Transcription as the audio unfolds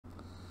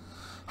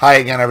Hi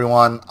again,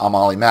 everyone. I'm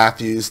Ollie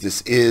Matthews.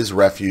 This is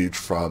Refuge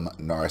from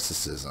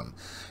Narcissism.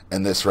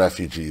 And this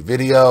refugee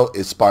video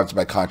is sponsored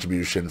by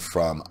contribution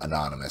from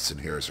Anonymous,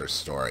 and here's her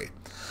story.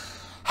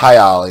 Hi,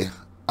 Ollie.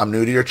 I'm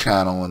new to your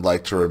channel and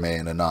like to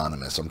remain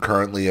anonymous. I'm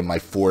currently in my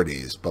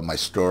 40s, but my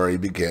story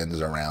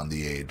begins around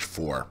the age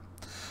 4.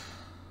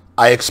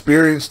 I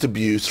experienced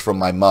abuse from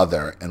my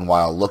mother, and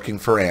while looking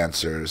for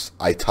answers,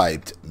 I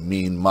typed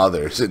mean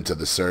mothers into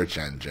the search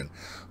engine.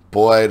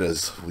 Boy,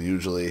 does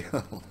usually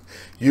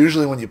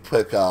when you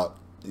pick up,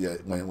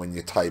 when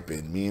you type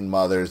in mean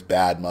mothers,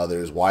 bad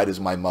mothers, why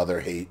does my mother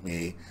hate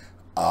me,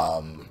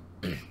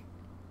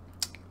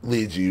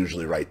 leads you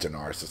usually right to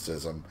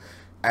narcissism.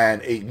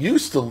 And it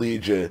used to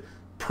lead you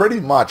pretty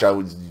much,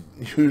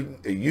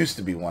 it used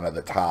to be one of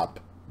the top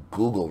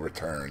Google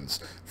returns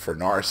for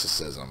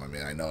narcissism. I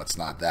mean, I know it's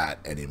not that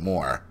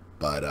anymore,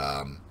 but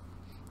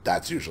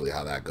that's usually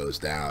how that goes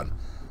down.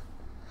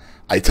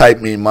 I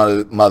typed mean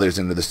mothers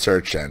into the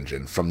search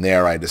engine. From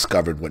there, I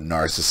discovered what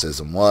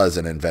narcissism was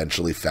and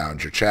eventually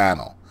found your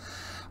channel.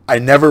 I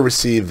never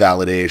received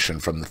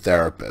validation from the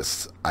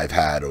therapists I've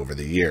had over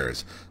the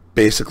years.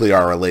 Basically,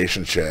 our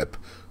relationship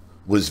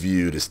was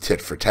viewed as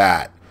tit for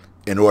tat.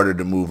 In order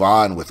to move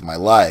on with my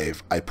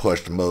life, I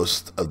pushed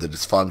most of the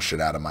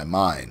dysfunction out of my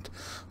mind.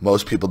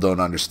 Most people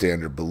don't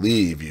understand or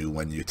believe you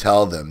when you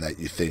tell them that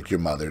you think your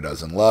mother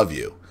doesn't love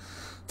you.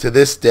 To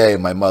this day,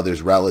 my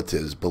mother's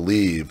relatives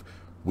believe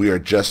we are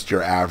just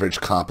your average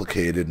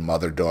complicated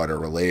mother-daughter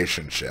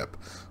relationship.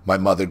 My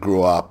mother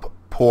grew up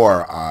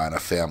poor on a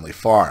family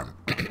farm.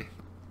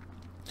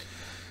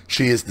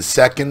 She is the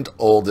second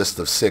oldest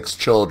of 6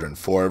 children,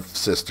 4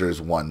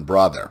 sisters, 1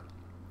 brother.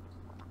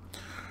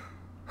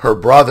 Her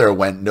brother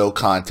went no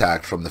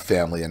contact from the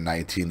family in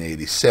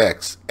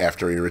 1986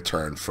 after he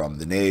returned from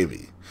the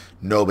Navy.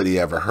 Nobody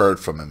ever heard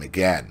from him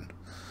again.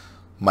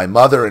 My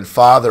mother and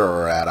father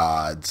are at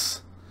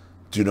odds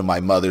due to my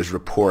mother's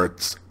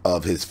reports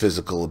of his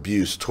physical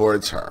abuse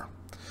towards her.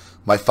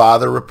 My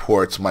father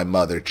reports my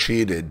mother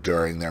cheated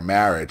during their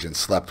marriage and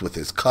slept with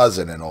his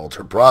cousin and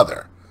older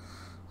brother.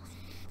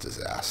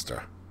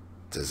 Disaster.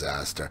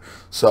 Disaster.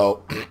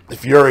 So,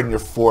 if you're in your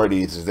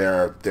 40s,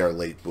 they're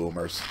late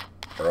boomers,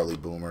 early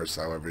boomers,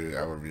 however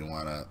you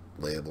want to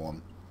label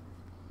them.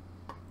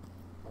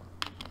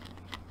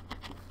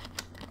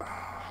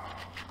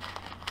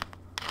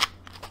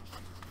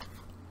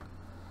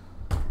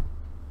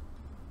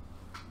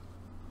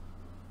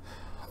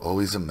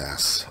 Always a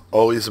mess.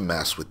 Always a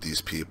mess with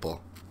these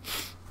people.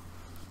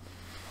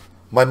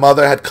 My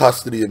mother had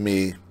custody of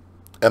me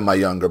and my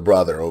younger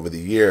brother. Over the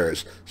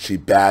years, she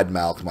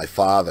badmouthed my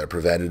father,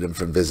 prevented him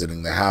from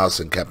visiting the house,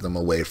 and kept him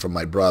away from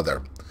my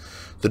brother.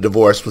 The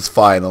divorce was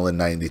final in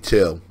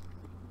 '92.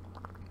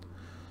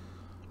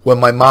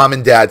 When my mom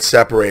and dad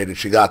separated,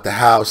 she got the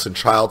house and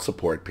child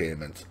support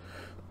payments.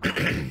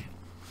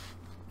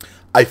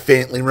 I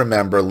faintly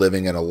remember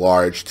living in a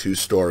large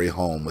 2-story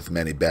home with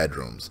many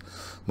bedrooms.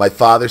 My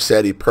father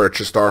said he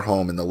purchased our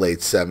home in the late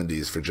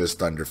 70s for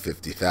just under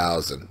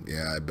 $50,000.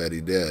 Yeah, I bet he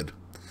did.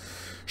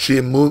 She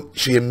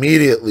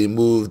immediately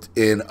moved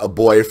in a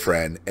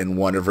boyfriend and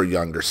one of her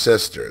younger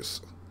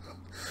sisters.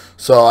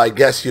 So I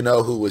guess you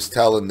know who was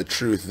telling the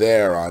truth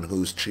there on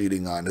who's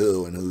cheating on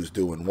who and who's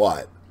doing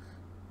what.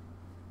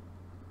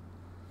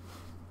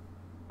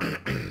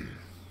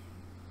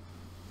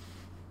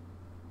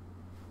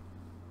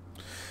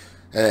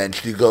 And then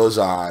she goes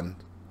on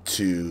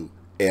to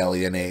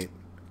alienate,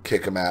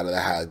 kick him out of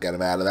the house, get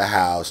him out of the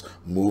house,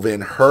 move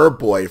in her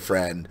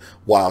boyfriend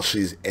while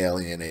she's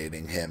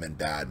alienating him and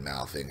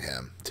bad-mouthing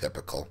him.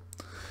 Typical.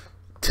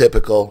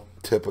 Typical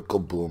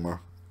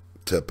boomer.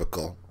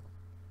 Typical.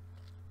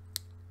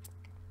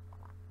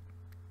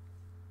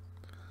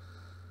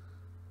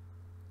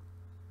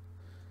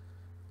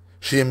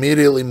 She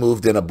immediately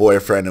moved in a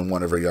boyfriend and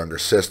one of her younger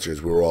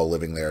sisters. We were all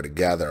living there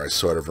together. I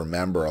sort of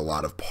remember a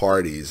lot of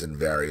parties and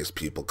various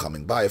people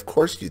coming by. Of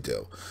course you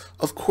do.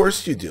 Of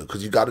course you do,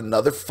 because you got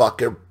another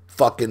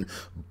fucking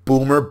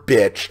boomer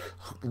bitch,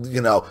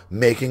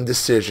 making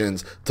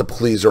decisions to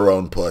please her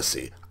own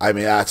pussy. I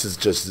mean, that's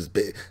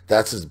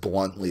as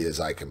bluntly as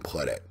I can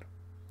put it.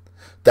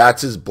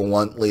 That's as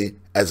bluntly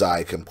as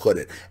I can put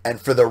it.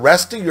 And for the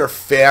rest of your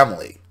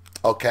family,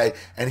 okay,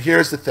 and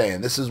here's the thing,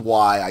 and this is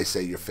why I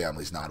say your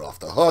family's not off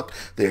the hook.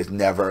 There's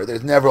never,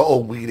 oh,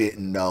 we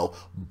didn't know.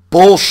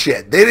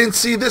 Bullshit. They didn't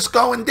see this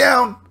going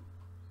down.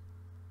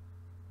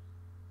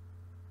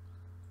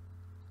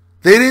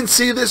 They didn't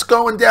see this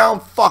going down.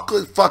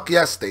 Fuck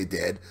yes, they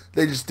did.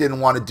 They just didn't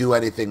want to do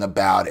anything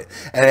about it.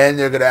 And then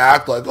they're going to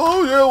act like,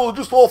 oh, yeah, well,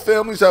 just all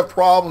families have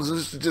problems.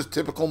 This is just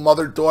typical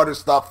mother-daughter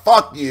stuff.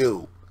 Fuck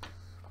you.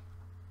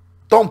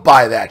 Don't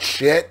buy that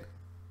shit.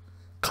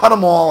 Cut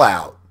them all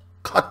out.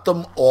 Cut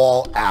them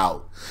all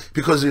out.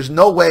 Because there's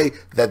no way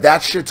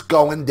that shit's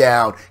going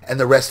down and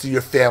the rest of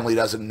your family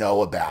doesn't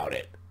know about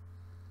it.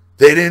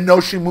 They didn't know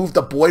she moved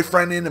a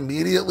boyfriend in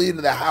immediately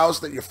into the house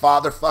that your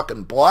father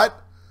fucking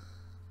bought?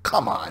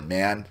 Come on,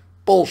 man.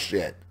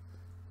 Bullshit.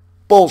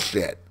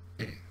 Bullshit.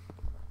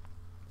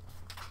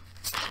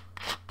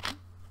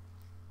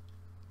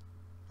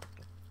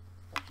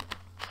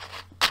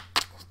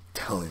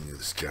 telling you,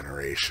 this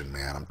generation,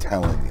 man, I'm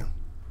telling you.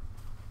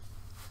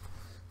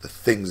 The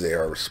things they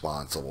are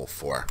responsible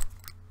for.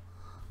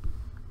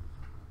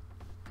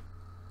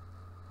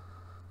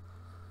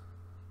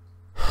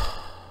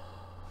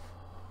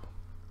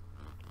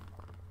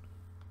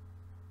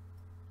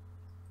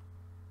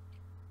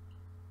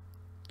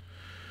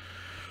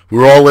 We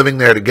were all living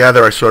there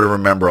together. I sort of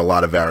remember a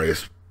lot of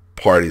various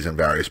parties and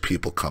various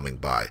people coming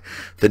by.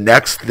 The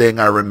next thing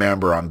I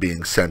remember, I'm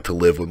being sent to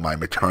live with my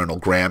maternal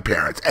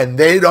grandparents, and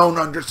they don't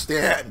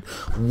understand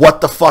what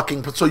the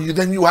fucking... So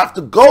then you have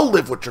to go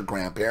live with your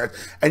grandparents,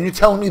 and you're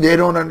telling me they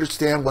don't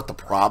understand what the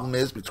problem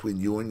is between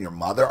you and your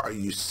mother? Are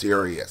you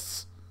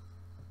serious?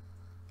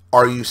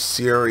 Are you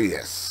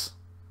serious?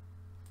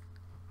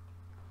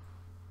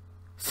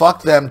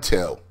 Fuck them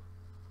too.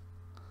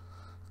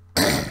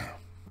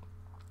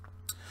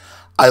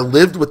 I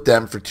lived with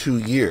them for 2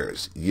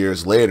 years.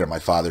 Years later, my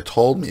father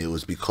told me it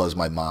was because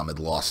my mom had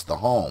lost the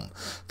home.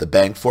 The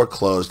bank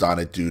foreclosed on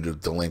it due to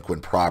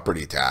delinquent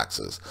property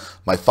taxes.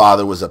 My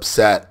father was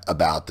upset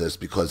about this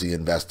because he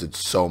invested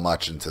so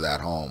much into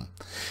that home.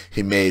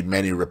 He made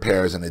many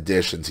repairs and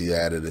additions. He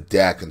added a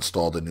deck,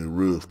 installed a new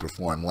roof,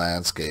 performed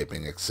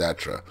landscaping,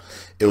 etc.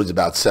 It was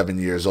about 7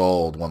 years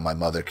old when my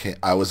mother came.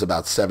 I was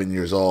about 7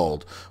 years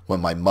old when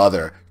my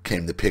mother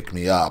came to pick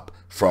me up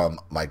from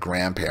my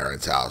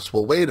grandparents' house.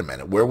 Well, wait a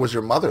minute. Where was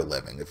your mother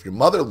living? If your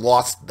mother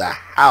lost the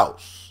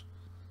house,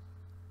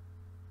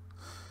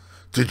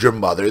 did your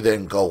mother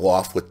then go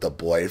off with the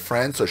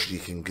boyfriend so she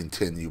can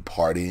continue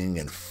partying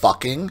and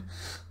fucking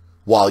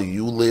while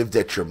you lived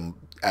at your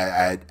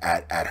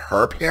at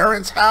her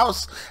parents'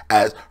 house,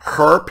 as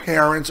her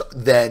parents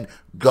then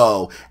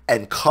go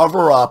and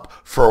cover up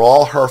for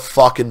all her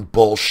fucking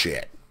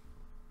bullshit?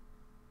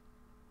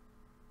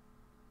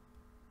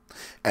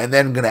 And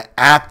then gonna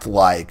act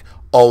like,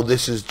 oh,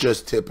 this is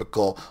just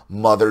typical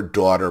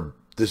mother-daughter,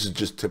 this is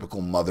just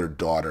typical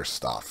mother-daughter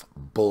stuff.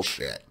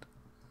 Bullshit.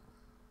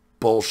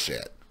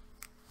 Bullshit.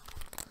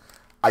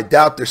 I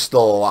doubt they're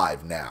still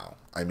alive now.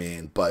 I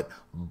mean, but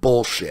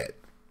bullshit.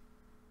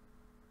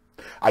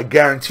 I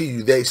guarantee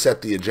you they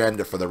set the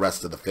agenda for the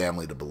rest of the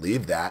family to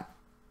believe that.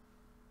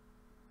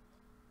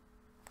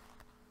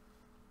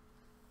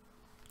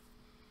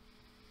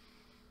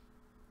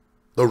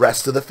 The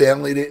rest of the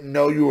family didn't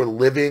know you were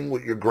living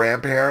with your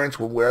grandparents,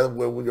 where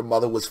your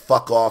mother was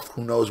fuck off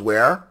who knows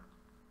where.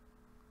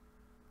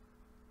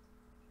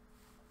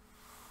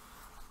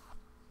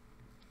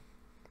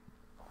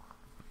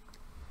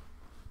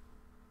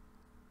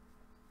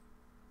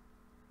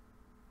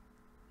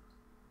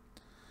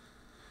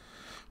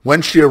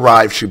 When she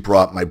arrived, she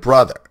brought my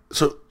brother.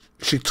 So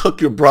she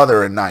took your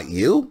brother and not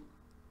you?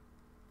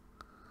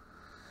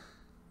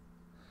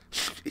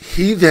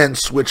 He then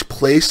switched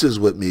places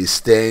with me,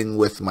 staying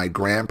with my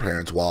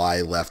grandparents while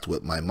I left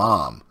with my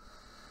mom.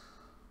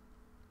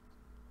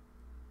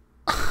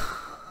 Oh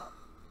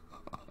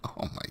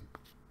my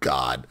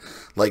God.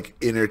 Like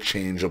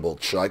interchangeable.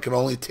 I can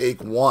only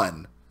take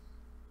one.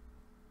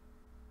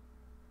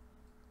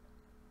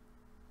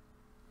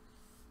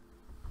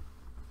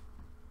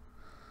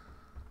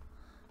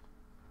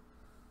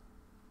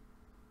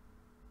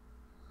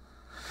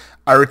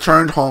 I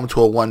returned home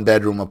to a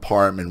one-bedroom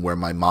apartment where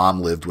my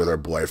mom lived with her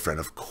boyfriend.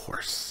 Of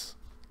course,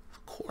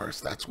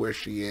 that's where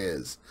she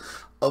is.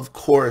 Of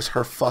course,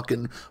 her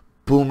fucking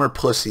boomer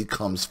pussy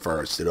comes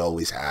first. It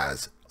always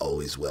has,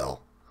 always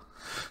will.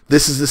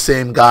 This is the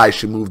same guy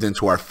she moved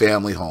into our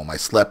family home. I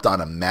slept on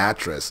a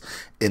mattress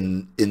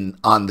on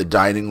the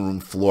dining room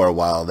floor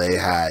while they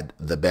had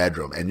the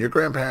bedroom. And your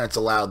grandparents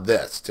allowed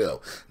this,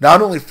 too.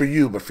 Not only for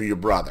you, but for your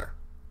brother.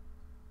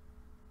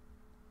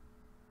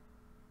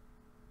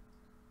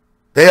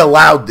 They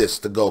allowed this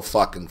to go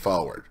fucking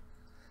forward.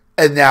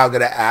 And now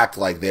going to act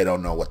like they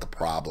don't know what the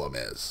problem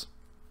is.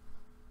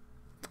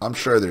 I'm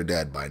sure they're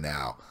dead by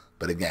now.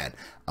 But again,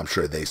 I'm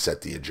sure they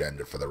set the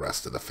agenda for the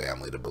rest of the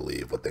family to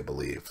believe what they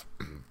believe.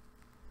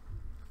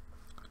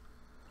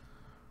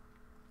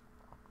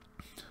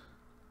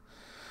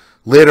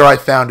 Later, I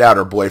found out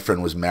her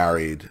boyfriend was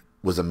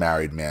a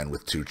married man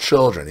with 2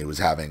 children. He was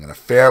having an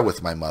affair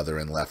with my mother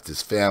and left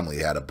his family.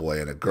 He had a boy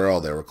and a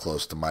girl. They were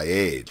close to my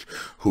age,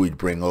 who he'd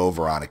bring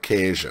over on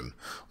occasion.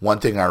 One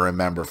thing I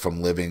remember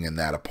from living in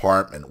that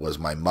apartment was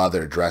my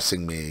mother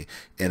dressing me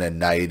in a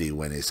nightie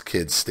when his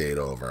kids stayed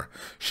over.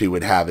 She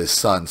would have his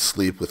son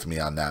sleep with me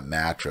on that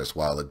mattress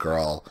while the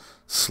girl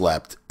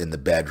slept in the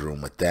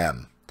bedroom with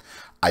them.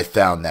 I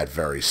found that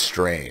very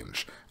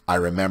strange. I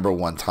remember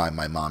one time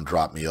my mom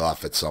dropped me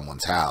off at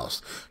someone's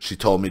house. She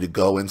told me to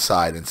go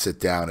inside and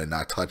sit down and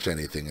not touch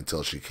anything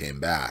until she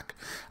came back.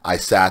 I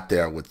sat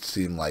there what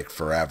seemed like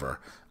forever.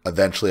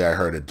 Eventually I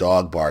heard a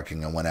dog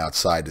barking and went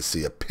outside to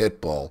see a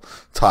pit bull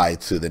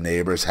tied to the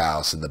neighbor's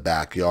house in the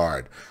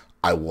backyard.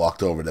 I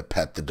walked over to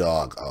pet the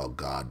dog. Oh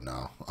God,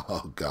 no.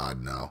 Oh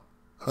God, no.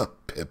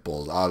 Pit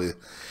bulls, obviously.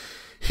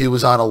 He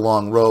was on a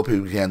long rope. He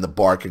began to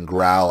bark and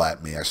growl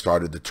at me. I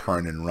started to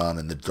turn and run,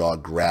 and the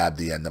dog grabbed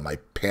the end of my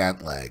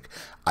pant leg.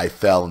 I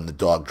fell, and the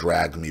dog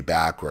dragged me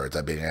backwards.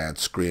 I began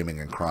screaming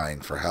and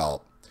crying for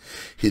help.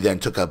 He then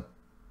took a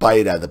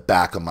bite out of the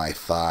back of my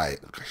thigh.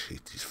 I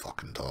hate these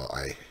fucking dogs.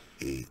 I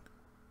hate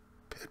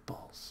pit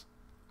bulls.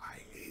 I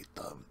hate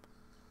them.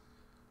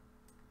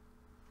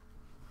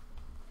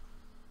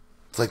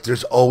 It's like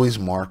there's always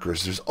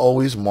markers. There's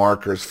always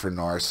markers for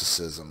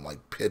narcissism,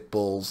 like pit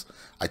bulls.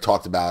 I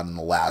talked about in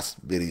the last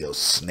video,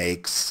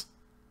 snakes.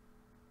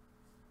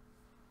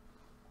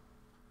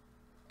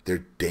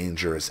 They're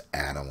dangerous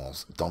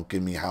animals. Don't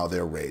give me how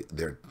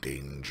they're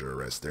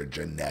dangerous. They're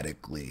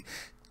genetically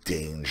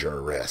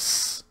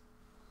dangerous.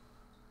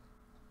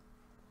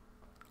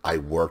 I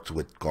worked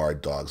with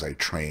guard dogs. I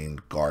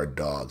trained guard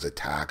dogs,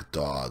 attack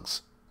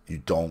dogs. You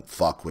don't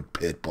fuck with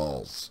pit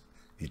bulls.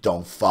 You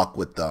don't fuck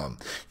with them.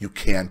 You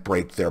can't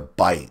break their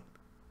bite.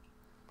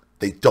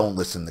 They don't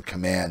listen to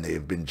command. They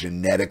have been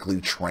genetically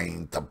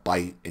trained to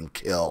bite and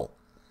kill.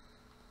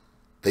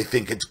 They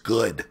think it's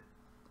good.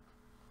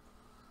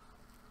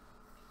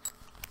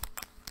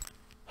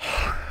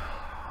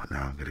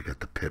 Now I'm going to get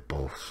the pit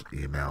bulls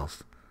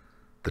emails.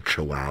 The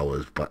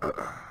chihuahuas, but...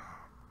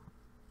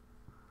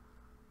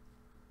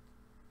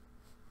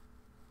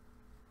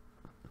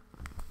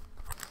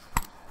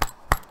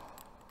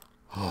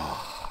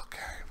 Oh,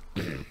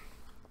 okay.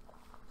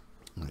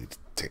 I need to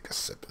take a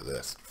sip of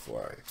this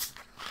before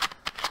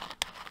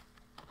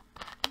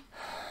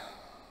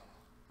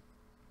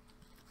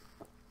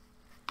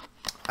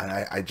And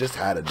I just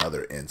had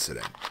another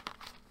incident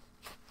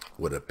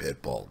with a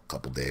pit bull a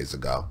couple days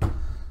ago.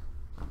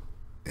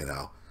 You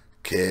know,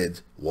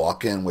 kids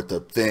walk in with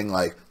the thing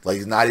like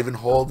he's not even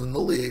holding the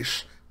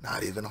leash.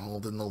 Not even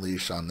holding the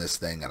leash on this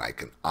thing, and I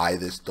can eye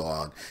this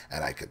dog,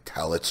 and I could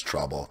tell it's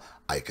trouble.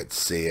 I could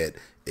see it.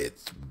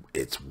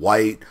 It's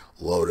white,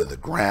 low to the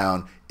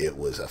ground. It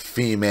was a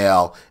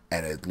female,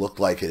 and it looked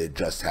like it had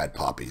just had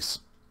puppies.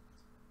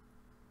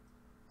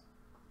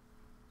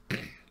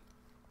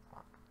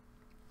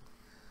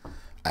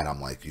 And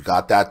I'm like, you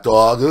got that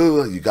dog?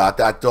 Ooh, you got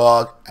that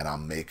dog? And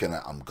I'm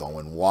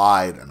going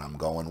wide, and I'm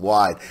going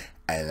wide.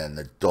 And then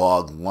the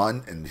dog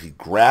lunged, and he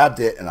grabbed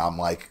it, and I'm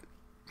like,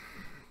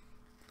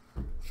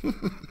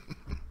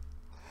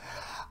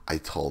 I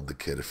told the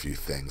kid a few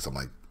things. I'm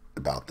like,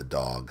 about the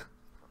dog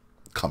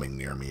coming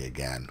near me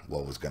again,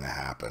 what was going to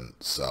happen.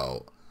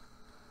 So,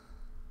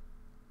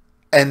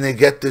 and they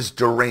get this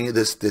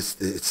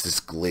it's this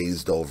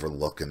glazed over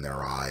look in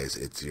their eyes.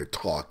 It's, you're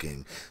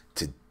talking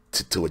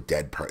to a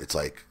dead person. It's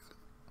like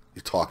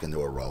you're talking to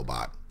a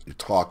robot. You're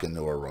talking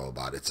to a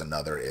robot. It's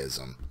another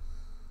ism.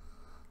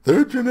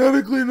 They're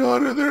genetically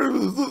not. They're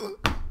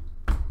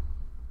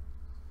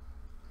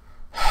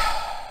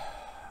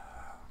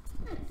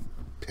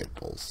pit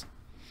bulls.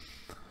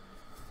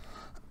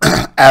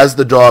 As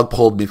the dog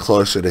pulled me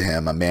closer to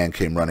him, a man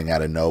came running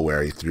out of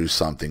nowhere. He threw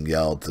something,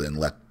 yelled,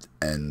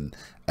 and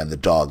the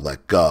dog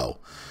let go.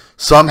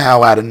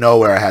 Somehow, out of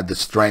nowhere, I had the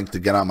strength to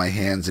get on my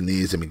hands and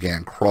knees and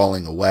began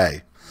crawling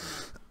away.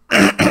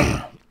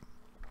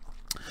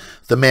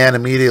 The man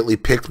immediately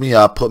picked me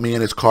up, put me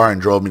in his car,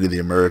 and drove me to the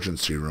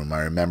emergency room.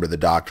 I remember the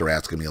doctor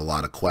asking me a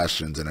lot of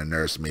questions, and a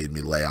nurse made me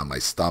lay on my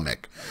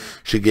stomach.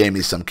 She gave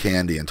me some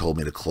candy and told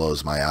me to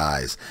close my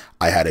eyes.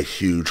 I had a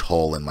huge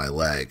hole in my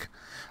leg.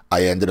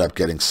 I ended up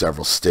getting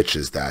several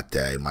stitches that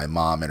day. My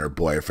mom and her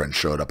boyfriend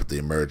showed up at the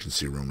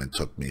emergency room and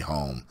took me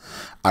home.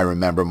 I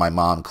remember my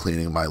mom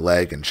cleaning my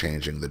leg and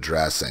changing the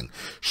dressing.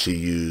 She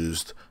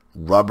used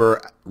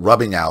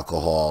rubbing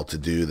alcohol to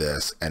do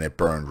this, and it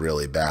burned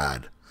really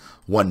bad.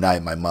 One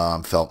night my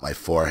mom felt my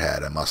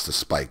forehead. I must have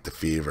spiked the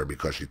fever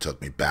because she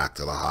took me back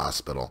to the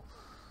hospital.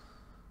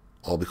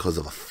 All because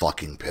of a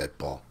fucking pit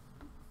bull.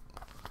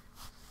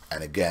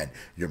 And again,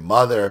 your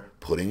mother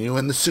putting you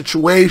in the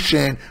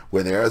situation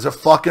where there's a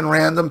fucking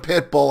random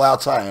pit bull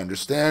outside. I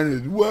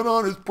understand he went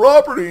on his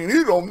property and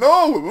he don't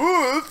know.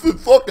 Ooh, it's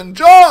his fucking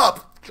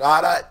job.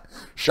 Shut up.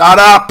 Shut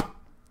up.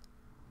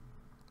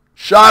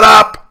 Shut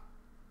up.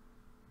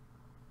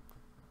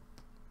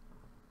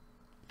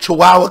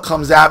 Chihuahua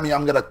comes at me,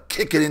 I'm going to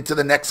kick it into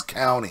the next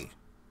county.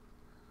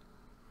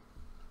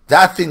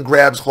 That thing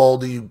grabs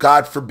hold of you,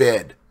 God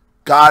forbid.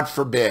 God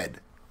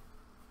forbid.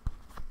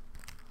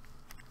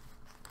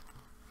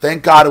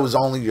 Thank God it was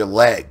only your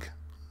leg.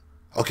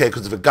 Okay,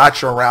 because if it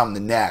got you around the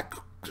neck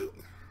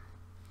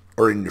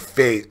or in your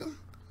face.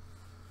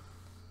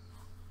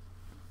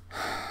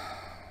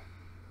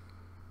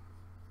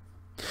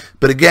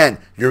 But again,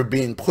 you're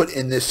being put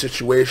in this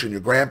situation. Your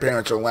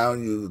grandparents are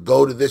allowing you to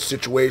go to this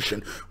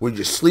situation where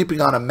you're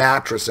sleeping on a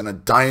mattress in a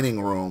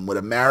dining room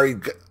with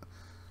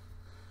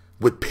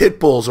with pit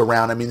bulls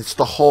around. I mean, it's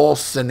the whole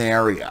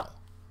scenario.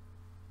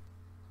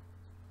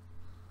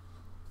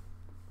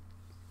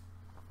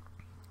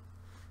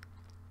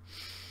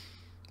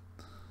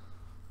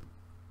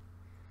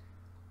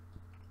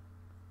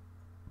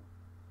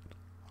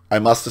 I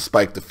must have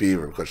spiked the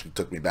fever because she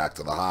took me back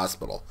to the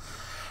hospital.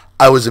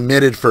 I was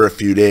admitted for a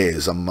few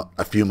days.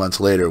 A few months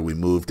later, we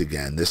moved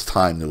again, this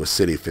time to a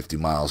city 50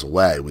 miles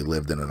away. We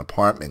lived in an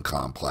apartment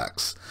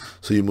complex.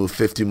 So you move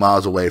 50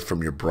 miles away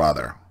from your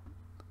brother.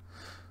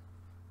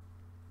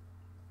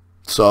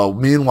 So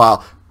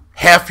meanwhile,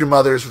 half your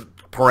mother's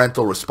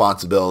parental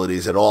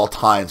responsibilities at all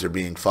times are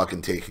being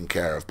fucking taken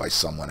care of by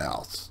someone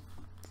else.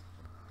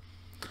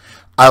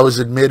 I was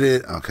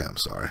admitted... Okay, I'm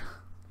sorry.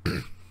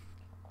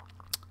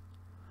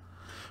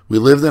 We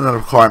lived in an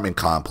apartment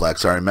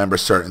complex. I remember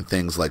certain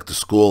things like the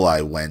school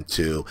I went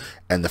to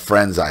and the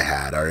friends I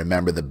had. I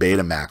remember the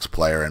Betamax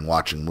player and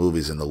watching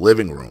movies in the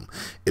living room.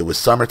 It was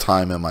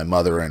summertime and my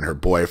mother and her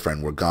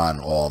boyfriend were gone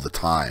all the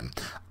time.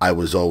 I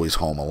was always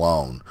home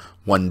alone.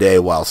 One day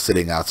while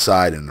sitting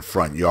outside in the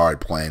front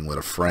yard playing with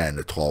a friend,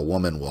 a tall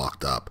woman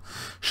walked up.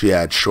 She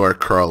had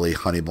short, curly,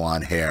 honey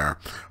blonde hair,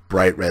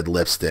 bright red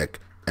lipstick,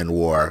 and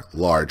wore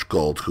large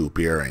gold hoop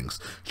earrings.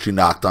 She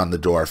knocked on the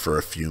door for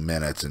a few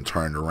minutes and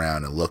turned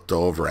around and looked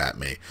over at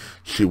me.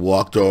 She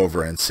walked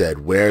over and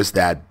said, "Where's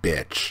that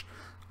bitch?"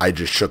 I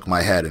just shook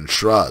my head and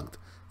shrugged.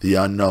 The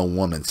unknown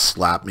woman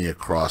slapped me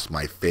across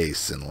my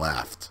face and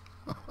left.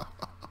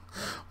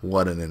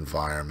 What an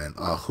environment.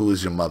 Who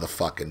is your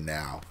motherfucking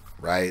now?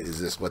 Right?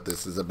 Is this what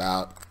this is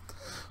about?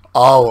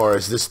 Oh, or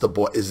is this the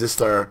boy? Is this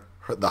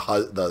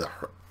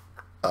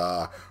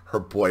her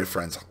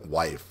boyfriend's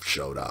wife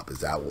showed up? Is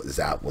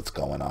that what's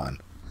going on?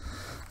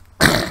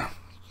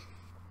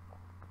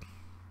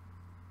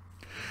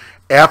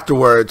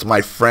 Afterwards,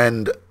 my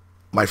friend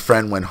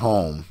went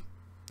home.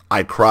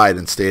 I cried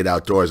and stayed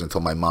outdoors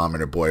until my mom and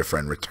her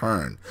boyfriend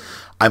returned.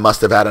 I must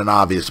have had an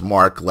obvious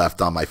mark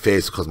left on my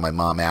face because my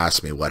mom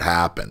asked me what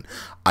happened.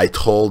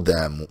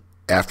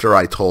 After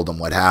I told them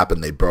what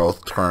happened, they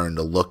both turned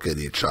to look at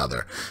each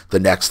other. The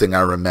next thing I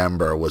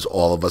remember was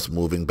all of us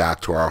moving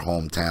back to our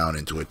hometown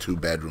into a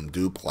 2-bedroom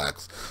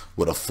duplex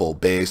with a full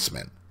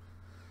basement.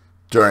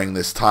 During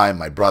this time,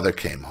 my brother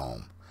came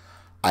home.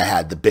 I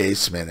had the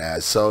basement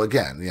as, so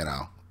again, you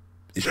know,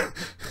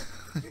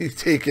 you're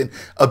taking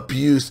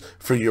abuse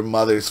for your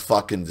mother's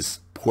fucking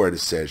poor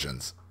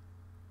decisions.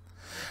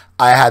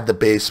 I had the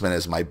basement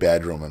as my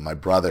bedroom, and my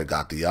brother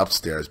got the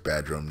upstairs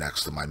bedroom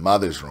next to my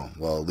mother's room.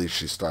 Well, at least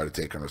she started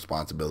taking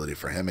responsibility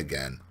for him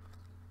again.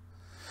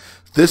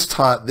 This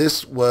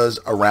was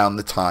around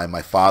the time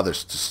my father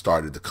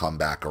started to come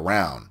back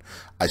around.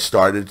 I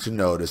started to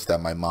notice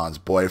that my mom's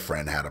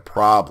boyfriend had a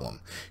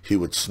problem. He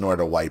would snort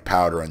a white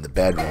powder in the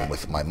bedroom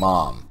with my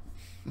mom.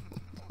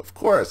 Of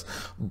course,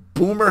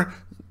 boomer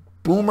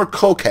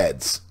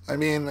cokeheads. I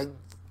mean,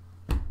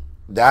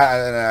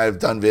 that I've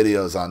done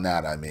videos on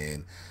that. I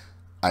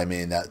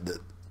mean that the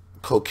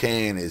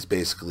cocaine is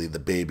basically the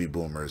baby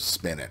boomers'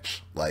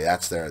 spinach. Like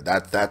that's their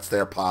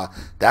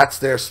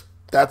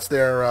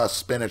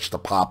spinach to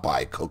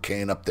Popeye.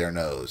 Cocaine up their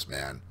nose,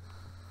 man.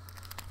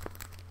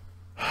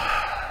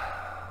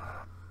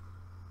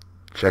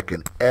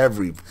 Checking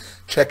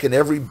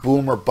every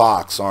boomer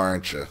box,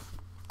 aren't you?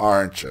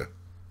 Aren't you?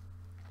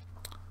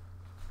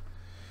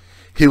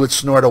 He would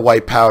snort a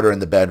white powder in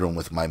the bedroom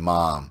with my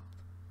mom.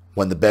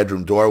 When the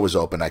bedroom door was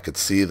open, I could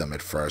see them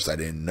at first. I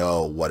didn't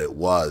know what it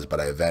was, but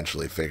I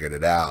eventually figured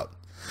it out.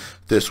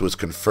 This was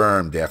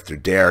confirmed after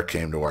Dare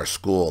came to our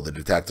school. The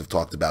detective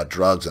talked about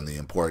drugs and the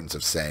importance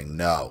of saying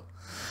no.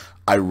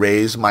 I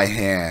raised my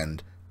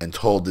hand and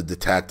told the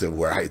detective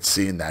where I'd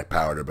seen that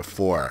powder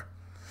before.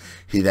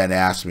 He then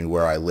asked me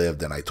where I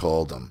lived, and I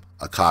told him.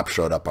 A cop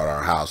showed up at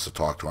our house to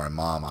talk to our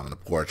mom on the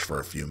porch for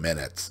a few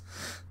minutes.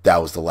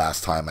 That was the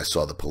last time I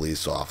saw the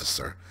police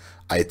officer.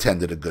 I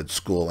attended a good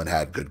school and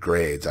had good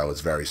grades. I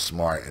was very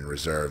smart and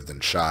reserved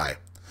and shy.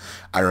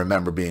 I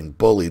remember being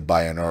bullied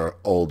by an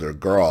older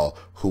girl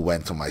who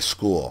went to my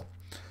school.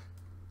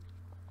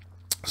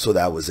 So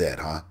that was it,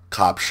 huh?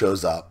 Cop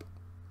shows up.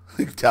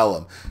 You tell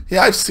him,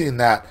 yeah, I've seen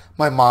that.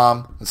 My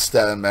mom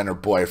and her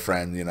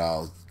boyfriend, you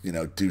know,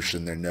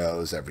 douching their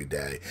nose every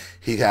day.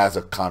 He has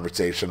a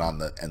conversation on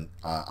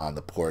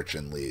the porch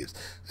and leaves.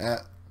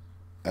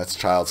 That's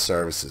child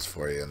services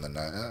for you.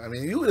 I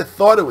mean, you would have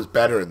thought it was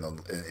better in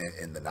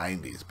the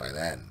 90s by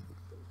then.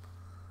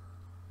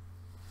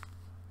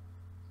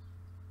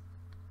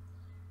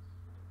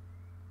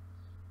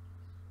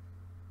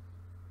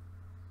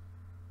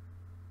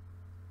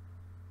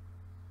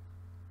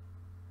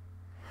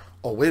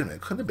 Oh, wait a minute.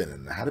 It couldn't have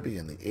been it had to be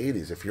in the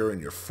 80s if you're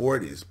in your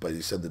 40s, but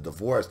you said the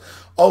divorce.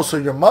 Oh, so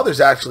your mother's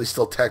actually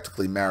still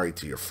technically married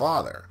to your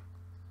father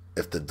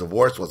if the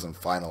divorce wasn't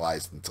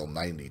finalized until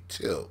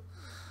 92.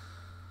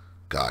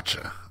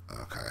 Gotcha.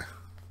 Okay.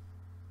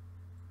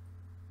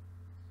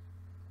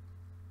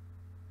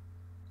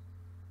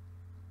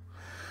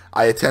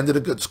 I attended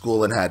a good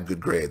school and had good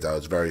grades. I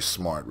was very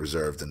smart,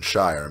 reserved, and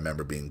shy. I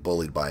remember being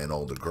bullied by an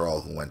older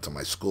girl who went to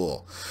my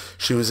school.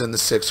 She was in the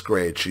 6th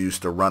grade. She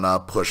used to run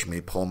up, push me,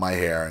 pull my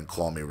hair, and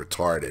call me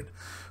retarded.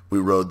 We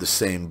rode the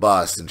same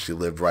bus, and she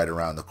lived right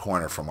around the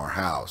corner from our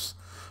house.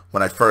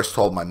 When I first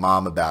told my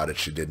mom about it,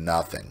 she did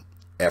nothing.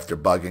 After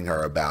bugging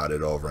her about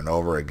it over and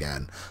over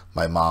again,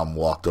 my mom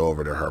walked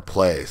over to her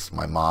place.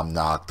 My mom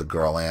knocked, the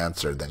girl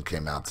answered, then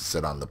came out to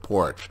sit on the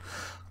porch.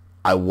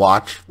 I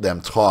watched them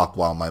talk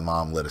while my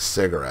mom lit a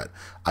cigarette.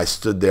 I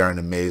stood there in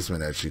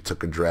amazement as she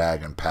took a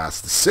drag and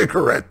passed the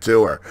cigarette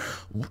to her.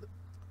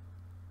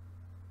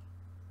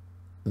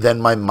 Then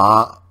my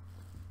mom...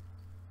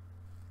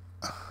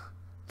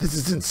 This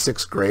is in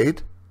 6th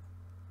grade?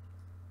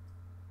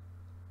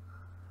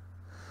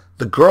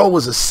 The girl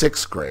was a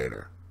 6th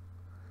grader.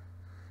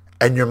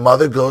 And your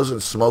mother goes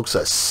and smokes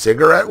a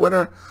cigarette with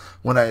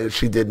her?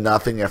 She did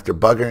nothing after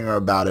bugging her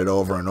about it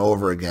over and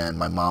over again.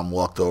 My mom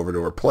walked over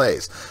to her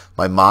place.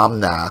 My mom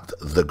knocked.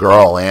 The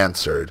girl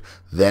answered,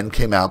 then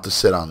came out to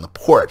sit on the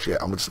porch. Yeah,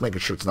 I'm just making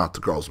sure it's not the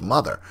girl's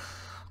mother.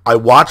 I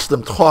watched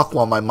them talk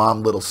while my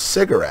mom lit a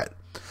cigarette.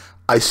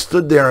 I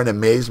stood there in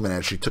amazement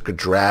as she took a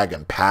drag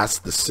and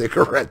passed the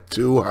cigarette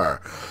to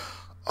her.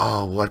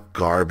 Oh, what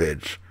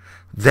garbage.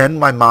 Then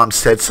my mom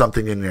said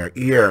something in their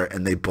ear,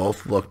 and they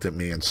both looked at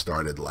me and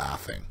started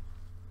laughing.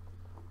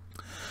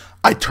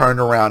 I turned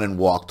around and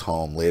walked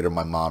home. Later,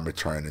 my mom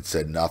returned and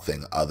said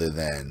nothing other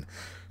than,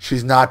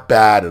 she's not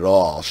bad at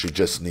all. She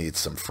just needs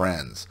some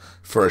friends.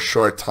 For a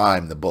short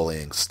time, the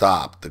bullying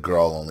stopped. The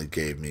girl only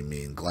gave me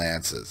mean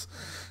glances.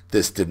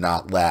 This did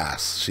not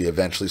last. She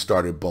eventually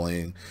started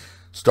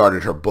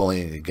her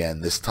bullying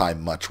again, this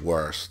time much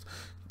worse.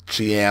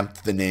 She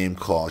amped the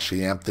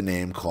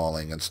name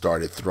calling and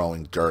started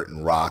throwing dirt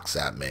and rocks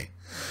at me.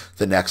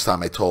 The next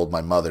time I told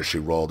my mother, she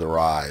rolled her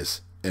eyes.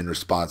 In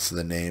response to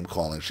the name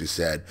calling, she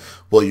said,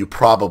 well, you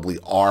probably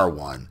are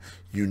one.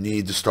 You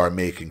need to start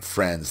making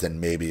friends, then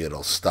maybe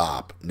it'll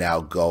stop. Now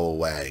go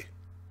away.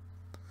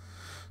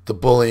 The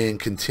bullying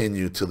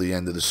continued till the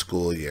end of the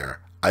school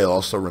year. I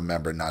also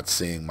remember not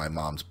seeing my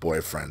mom's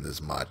boyfriend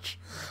as much.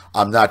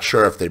 I'm not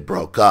sure if they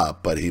broke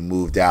up, but he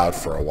moved out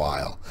for a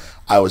while.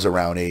 I was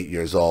around 8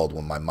 years old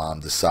when my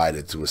mom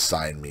decided to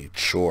assign me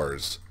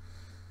chores.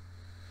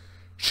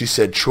 She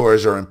said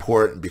chores are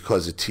important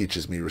because it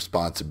teaches me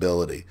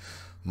responsibility.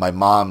 My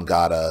mom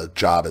got a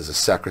job as a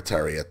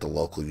secretary at the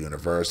local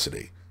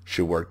university.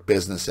 She worked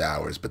business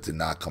hours but did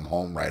not come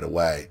home right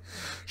away.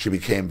 She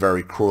became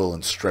very cruel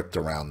and strict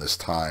around this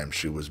time.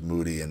 She was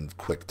moody and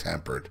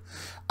quick-tempered.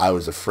 I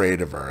was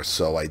afraid of her,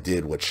 so I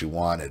did what she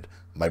wanted.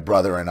 My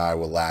brother and I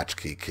were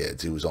latchkey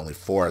kids. He was only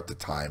 4 at the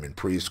time in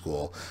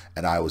preschool,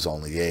 and I was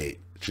only 8.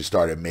 She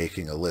started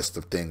making a list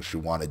of things she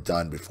wanted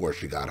done before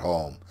she got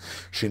home.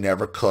 She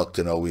never cooked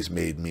and always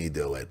made me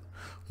do it.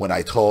 When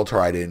I told her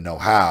I didn't know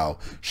how,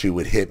 she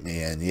would hit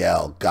me and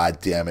yell, God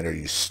damn it, are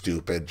you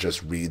stupid?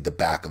 Just read the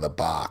back of the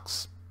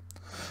box.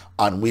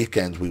 On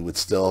weekends, she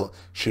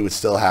would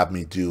still have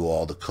me do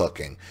all the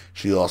cooking.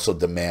 She also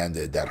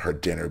demanded that her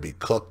dinner be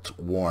cooked,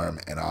 warm,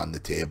 and on the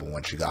table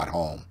when she got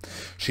home.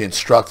 She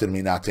instructed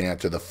me not to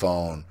answer the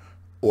phone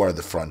or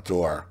the front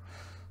door.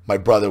 My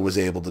brother was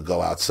able to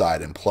go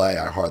outside and play.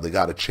 I hardly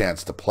got a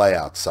chance to play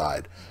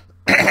outside.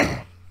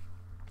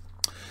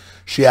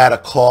 She had a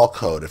call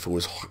code. If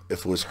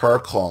it was her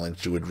calling,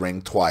 she would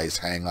ring twice,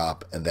 hang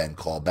up, and then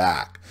call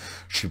back.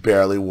 She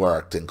barely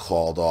worked and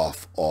called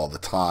off all the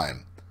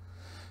time.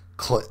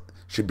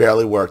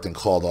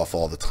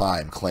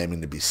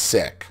 Claiming to be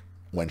sick.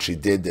 When she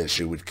did this,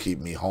 she would keep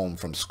me home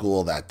from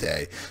school that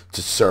day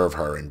to serve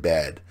her in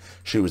bed.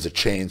 She was a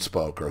chain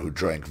smoker who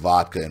drank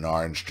vodka and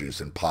orange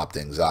juice and popped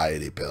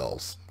anxiety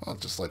pills. Well,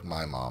 just like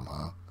my mom,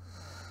 huh?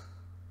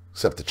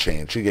 Except the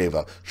chain. She gave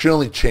up. She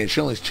only chain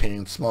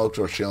smoked,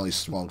 or she only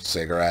smoked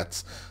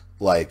cigarettes.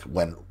 Like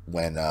when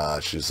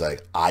she was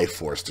like, I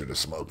forced her to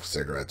smoke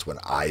cigarettes when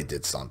I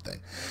did something.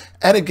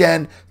 And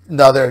again,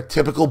 another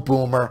typical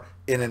boomer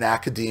in an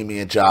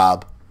academia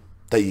job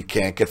that you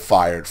can't get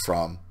fired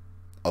from.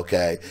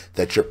 Okay,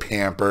 that you're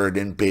pampered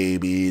and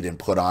babied and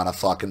put on a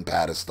fucking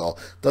pedestal.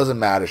 Doesn't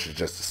matter. She's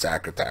just a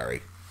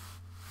secretary.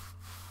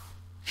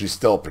 She's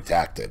still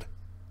protected.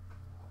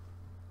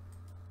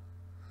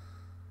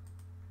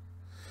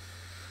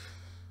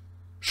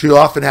 She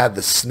often had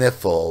the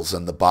sniffles,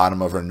 and the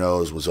bottom of her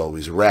nose was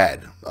always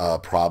red,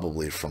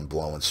 probably from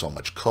blowing so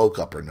much coke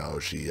up her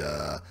nose.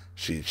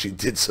 She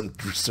did some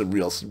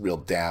real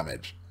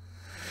damage.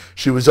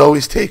 She was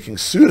always taking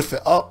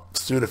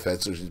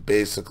Sudafed, so she's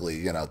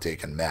basically,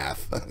 taking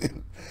meth,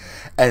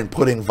 and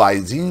putting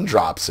Visine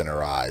drops in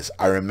her eyes.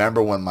 I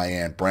remember when my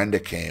Aunt Brenda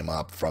came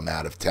up from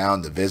out of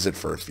town to visit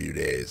for a few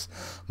days.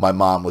 My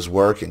mom was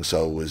working,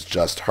 so it was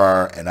just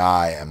her and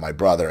I and my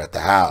brother at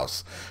the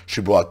house.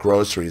 She bought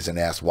groceries and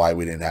asked why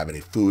we didn't have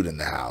any food in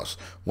the house.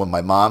 When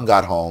my mom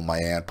got home, my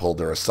aunt pulled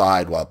her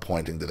aside while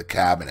pointing to the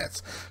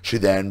cabinets. She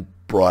then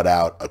brought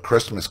out a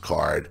Christmas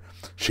card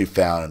she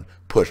found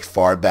pushed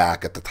far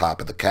back at the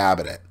top of the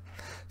cabinet.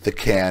 She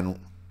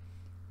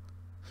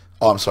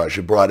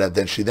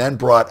then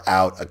brought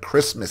out a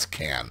Christmas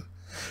can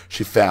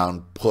she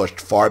found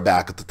pushed far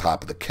back at the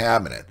top of the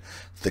cabinet.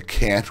 The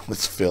can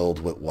was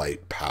filled with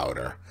white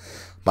powder.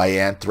 My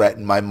aunt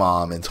threatened my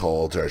mom and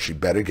told her she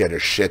better get her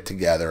shit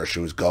together or she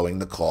was going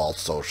to call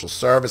social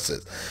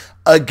services.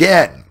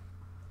 Again,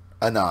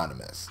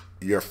 anonymous.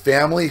 Your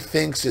family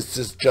thinks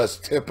it's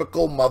just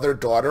typical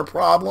mother-daughter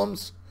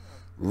problems?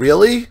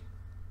 Really?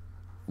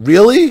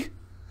 Really?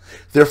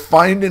 They're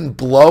finding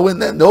blow in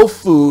the, no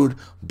food,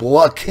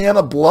 a can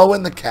of blow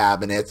in the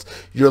cabinets.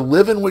 You're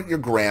living with your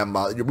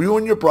grandmother. You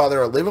and your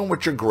brother are living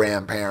with your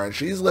grandparents.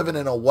 She's living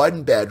in a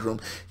one bedroom.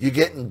 You're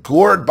getting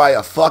gored by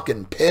a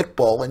fucking pit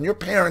bull, and your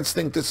parents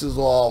think this is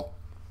all.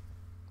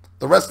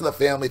 The rest of the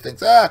family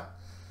thinks,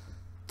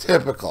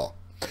 typical.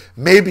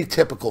 Maybe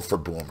typical for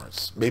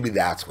boomers. Maybe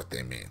that's what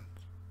they mean.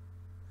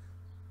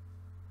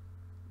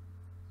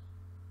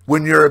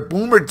 When you're a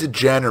boomer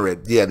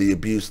degenerate, yeah, the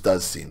abuse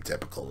does seem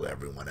typical to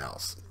everyone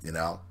else, you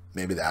know?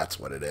 Maybe that's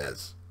what it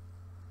is.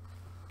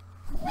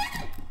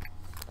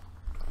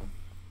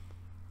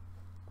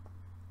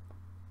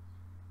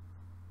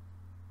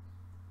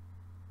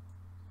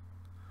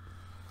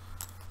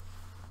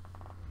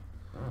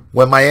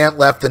 When my aunt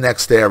left the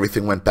next day,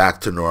 everything went back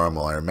to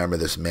normal. I remember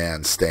this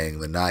man staying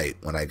the night.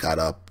 When I got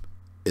up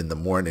in the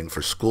morning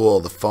for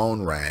school, the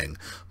phone rang.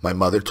 My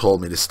mother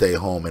told me to stay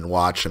home and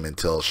watch him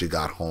until she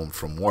got home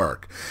from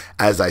work.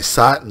 As I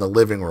sat in the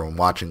living room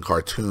watching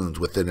cartoons,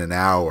 within an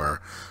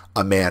hour,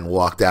 a man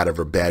walked out of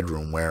her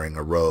bedroom wearing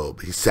a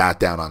robe. He sat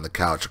down on the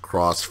couch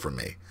across from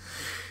me.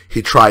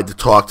 He tried to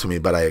talk to me,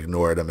 but I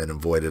ignored him and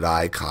avoided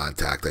eye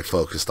contact. I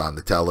focused on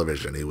the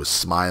television. He was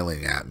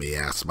smiling at me,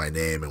 asked my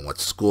name and what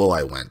school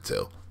I went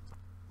to.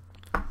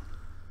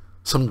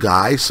 Some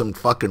guy, some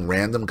fucking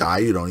random guy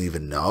you don't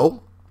even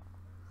know?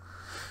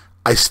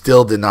 I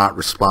still did not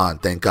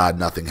respond. Thank God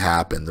nothing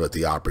happened, but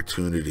the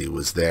opportunity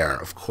was there.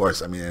 Of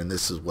course, I mean, and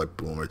this is what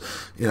boomers...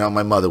 You know,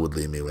 my mother would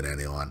leave me with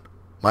anyone.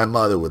 My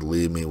mother would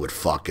leave me with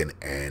fucking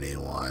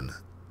anyone.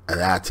 And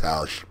that's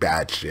how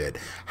bad shit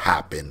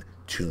happened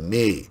to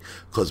me,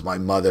 because my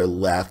mother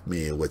left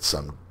me with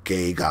some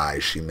gay guy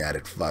she met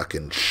at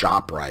fucking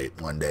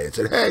ShopRite one day and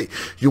said, hey,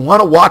 you want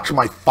to watch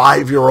my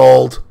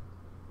 5-year-old?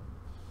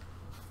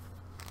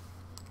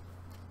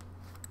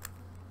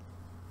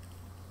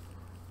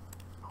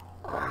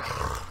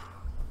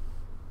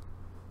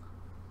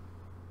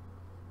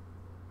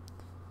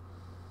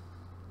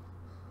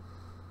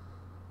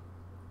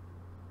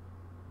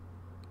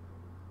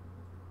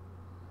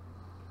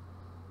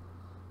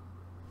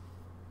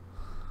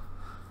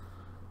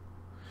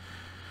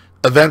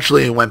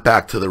 Eventually, he went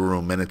back to the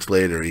room. Minutes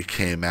later, he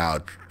came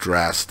out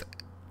dressed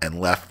and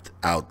left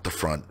out the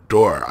front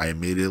door. I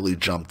immediately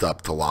jumped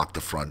up to lock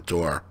the front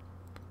door.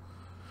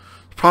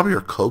 It's probably your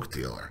coke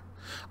dealer.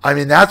 I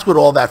mean, that's what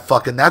all that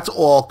fucking, that's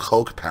all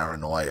coke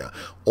paranoia.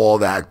 All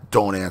that,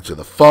 don't answer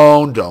the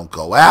phone, don't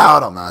go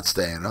out, I'm not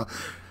staying home.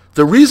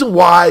 The reason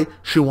why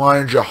she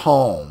wanted you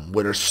home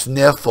with her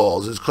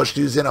sniffles is because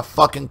she was in a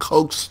fucking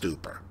coke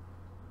stupor.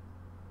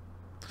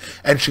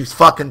 And she's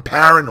fucking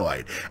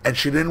paranoid. And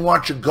she didn't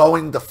want you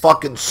going to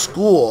fucking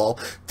school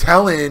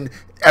telling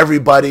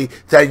everybody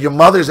that your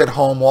mother's at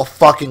home all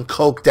fucking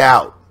coked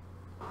out.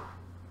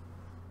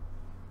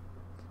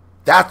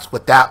 That's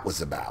what that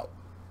was about.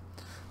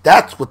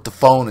 That's what the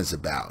phone is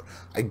about.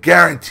 I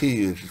guarantee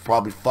you she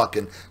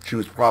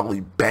was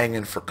probably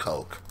banging for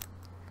coke.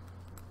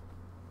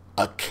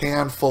 A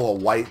can full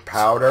of white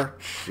powder?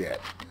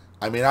 Shit.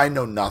 I mean, I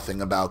know nothing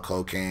about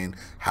cocaine,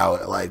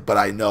 but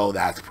I know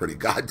that's pretty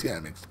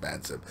goddamn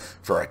expensive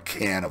for a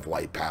can of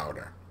white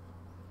powder.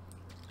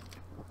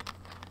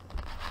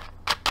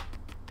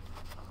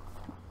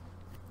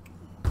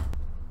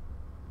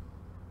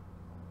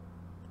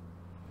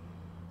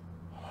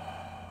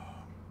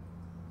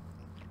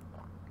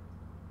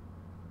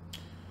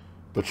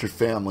 But your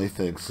family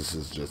thinks this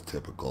is just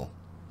typical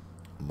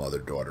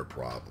mother-daughter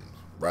problems,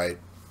 right?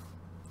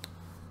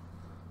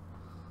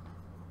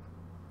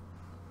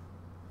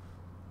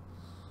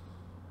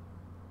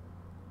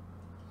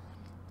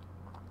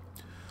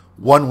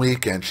 One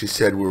weekend, she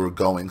said we were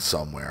going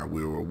somewhere.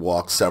 We would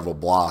walk several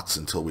blocks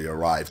until we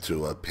arrived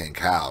to a pink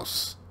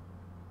house.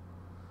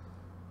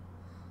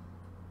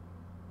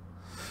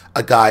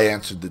 A guy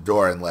answered the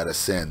door and let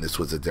us in. This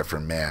was a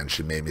different man.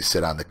 She made me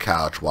sit on the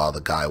couch while the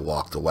guy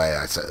walked away.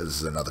 I said,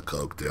 this is another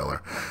coke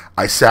dealer.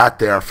 I sat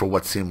there for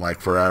what seemed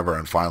like forever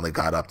and finally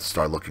got up to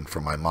start looking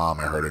for my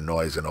mom. I heard a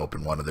noise and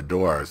opened one of the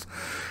doors.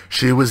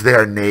 She was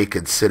there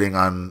naked, sitting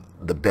on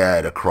the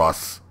bed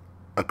across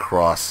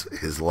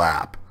his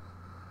lap.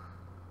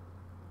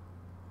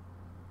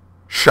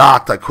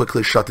 Shocked, I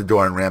quickly shut the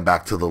door and ran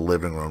back to the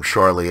living room.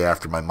 Shortly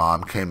after, my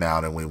mom came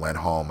out and we went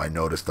home. I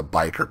noticed a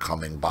biker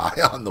coming by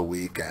on the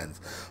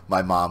weekends.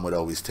 My mom would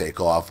always take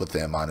off with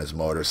him on his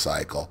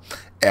motorcycle.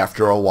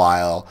 After a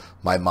while,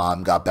 my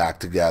mom got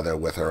back together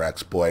with her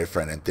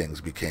ex-boyfriend and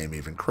things became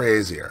even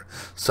crazier.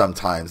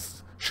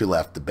 Sometimes she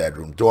left the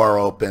bedroom door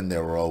open. They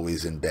were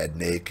always in bed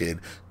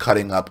naked,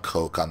 cutting up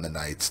coke on the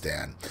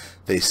nightstand.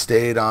 They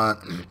stayed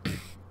in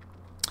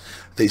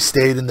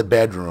the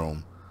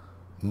bedroom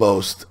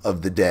most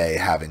of the day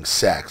having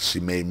sex.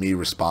 She made me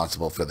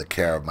responsible for the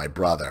care of my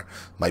brother.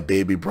 My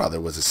baby brother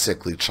was a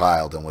sickly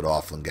child and would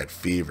often get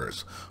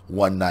fevers.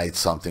 One night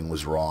something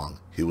was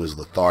wrong. He was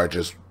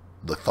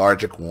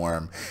lethargic,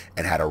 warm,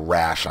 and had a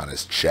rash on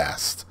his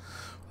chest.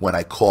 When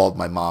I called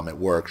my mom at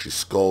work, she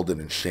scolded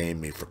and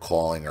shamed me for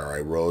calling her. I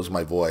rose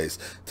my voice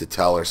to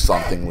tell her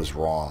something was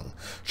wrong.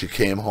 She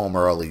came home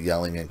early,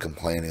 yelling and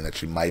complaining that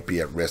she might be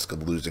at risk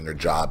of losing her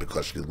job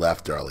because she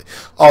left early.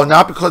 Oh,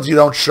 not because you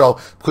don't show,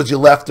 because you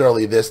left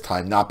early this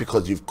time, not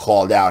because you've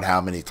called out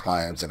how many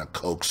times in a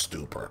coke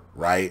stupor,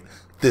 right?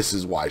 This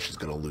is why she's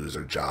going to lose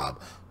her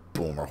job,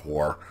 boomer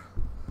whore.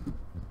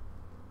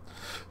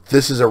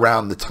 This is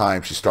around the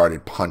time she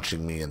started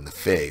punching me in the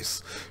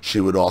face. She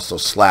would also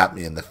slap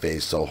me in the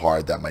face so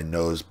hard that my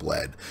nose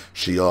bled.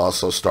 She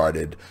also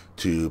started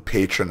to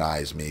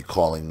patronize me,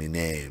 calling me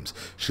names.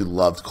 She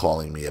loved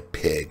calling me a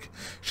pig.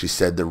 She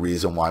said the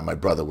reason why my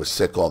brother was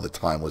sick all the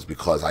time was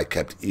because I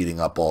kept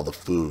eating up all the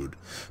food.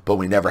 But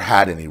we never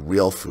had any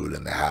real food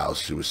in the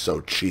house. She was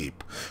so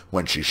cheap.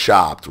 When she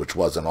shopped, which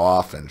wasn't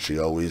often, she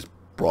always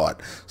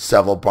brought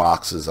several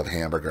boxes of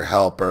Hamburger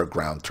Helper,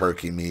 ground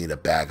turkey meat, a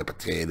bag of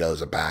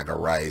potatoes, a bag of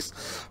rice,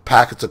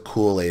 packets of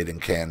Kool-Aid,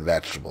 and canned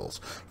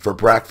vegetables. For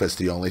breakfast,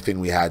 the only thing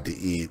we had to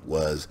eat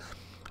was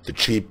the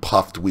cheap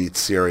puffed wheat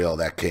cereal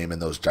that came in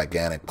those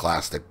gigantic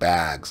plastic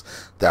bags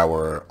that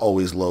were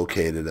always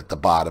located at the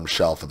bottom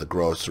shelf of the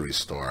grocery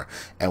store,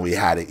 and we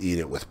had to eat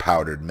it with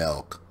powdered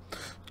milk.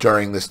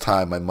 During this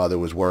time, my mother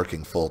was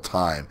working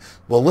full-time.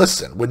 Well,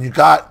 listen, when you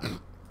got...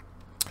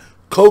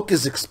 Coke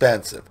is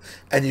expensive,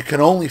 and you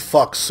can only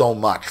fuck so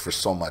much for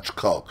so much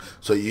Coke.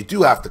 So you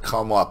do have to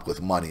come up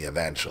with money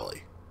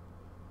eventually.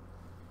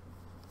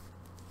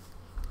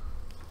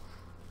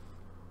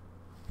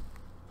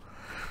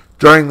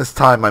 During this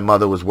time, my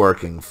mother was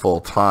working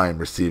full-time,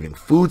 receiving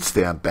food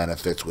stamp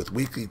benefits with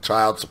weekly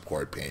child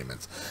support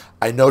payments.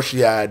 I know she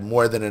had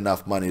more than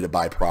enough money to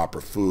buy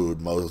proper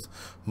food. Most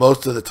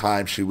of the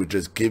time, she would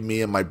just give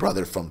me and my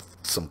brother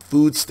some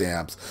food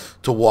stamps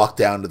to walk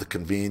down to the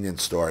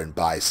convenience store and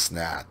buy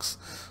snacks.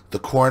 The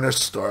corner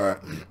store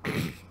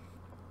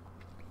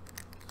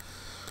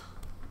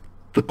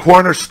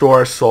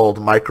sold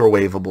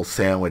microwavable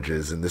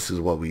sandwiches, and this is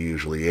what we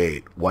usually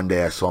ate. One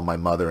day I saw my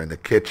mother in the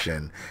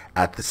kitchen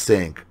at the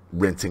sink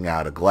rinsing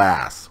out a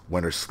glass.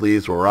 When her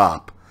sleeves were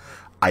up,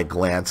 I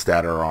glanced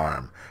at her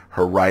arm.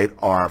 Her right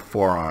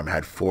forearm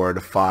had 4 to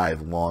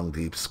 5 long,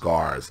 deep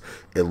scars.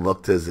 It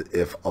looked as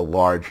if a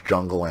large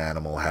jungle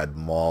animal had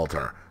mauled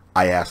her.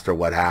 I asked her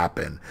what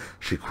happened.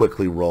 She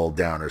quickly rolled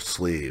down her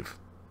sleeve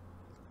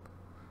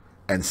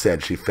and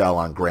said she fell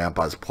on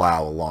Grandpa's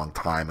plow a long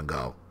time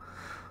ago.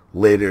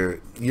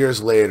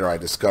 Years later, I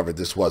discovered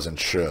this wasn't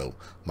true.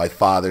 My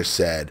father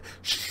said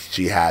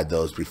she had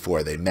those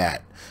before they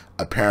met.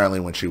 Apparently,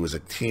 when she was a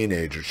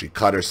teenager, she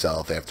cut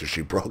herself after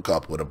she broke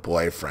up with a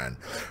boyfriend.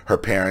 Her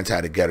parents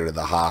had to get her to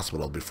the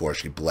hospital before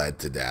she bled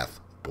to death.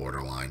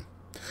 Borderline.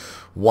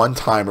 One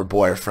time, her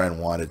boyfriend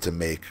wanted to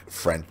make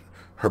French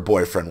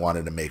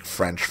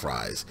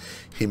fries.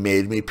 He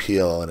made me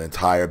peel an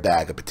entire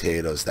bag of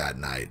potatoes that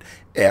night.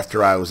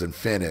 After I was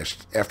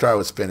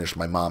finished,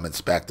 my mom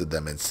inspected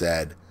them and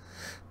said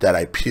that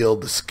I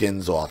peeled the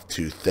skins off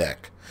too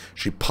thick.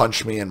 She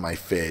punched me in my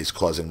face,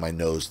 causing my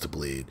nose to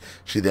bleed.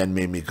 She then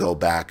made me go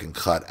back and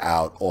cut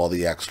out all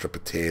the extra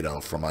potato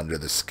from under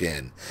the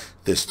skin.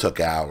 This took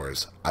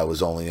hours. I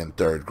was only in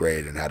 3rd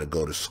grade and had to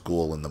go to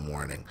school in the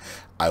morning.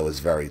 I was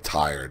very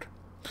tired.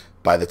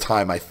 By the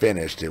time I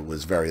finished, it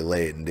was very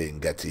late and didn't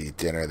get to eat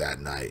dinner that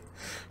night.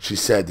 She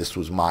said this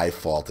was my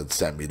fault and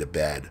sent me to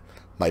bed.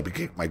 My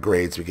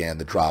grades began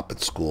to drop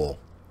at school.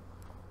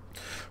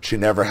 She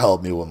never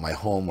helped me with my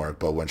homework,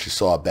 but when she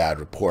saw a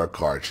bad report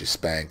card, she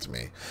spanked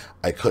me.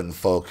 I couldn't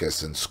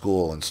focus in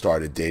school and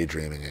started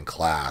daydreaming in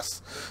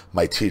class.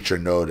 My teacher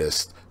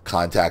noticed,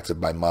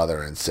 contacted my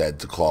mother, and said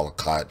to call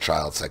a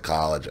child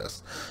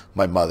psychologist.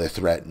 My mother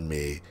threatened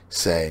me,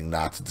 saying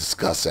not to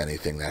discuss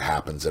anything that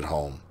happens at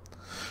home.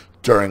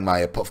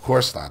 Of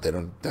course not. They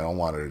don't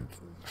want her.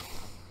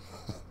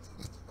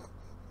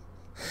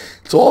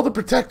 It's all to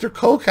protect her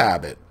coke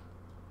habit.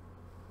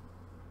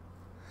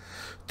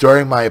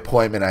 During my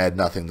appointment, I had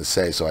nothing to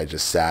say, so I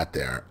just sat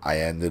there. I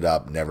ended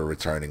up never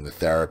returning to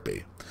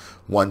therapy.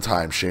 One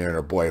time, she and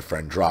her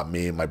boyfriend dropped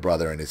me, my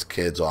brother, and his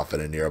kids off at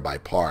a nearby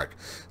park.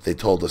 They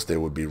told us they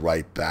would be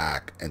right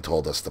back and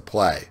told us to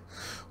play.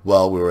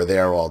 Well, we were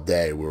there all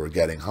day. We were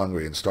getting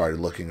hungry and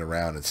started looking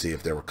around and see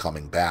if they were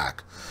coming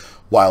back.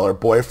 While her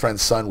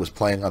boyfriend's son was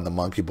playing on the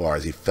monkey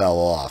bars, he fell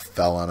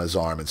on his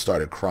arm, and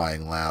started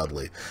crying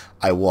loudly.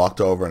 I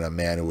walked over, and a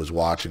man who was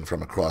watching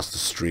from across the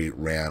street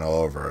leaned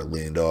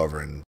over,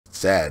 and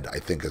said, "I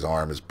think his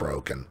arm is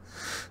broken."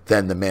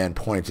 Then the man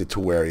pointed to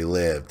where he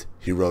lived.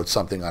 He wrote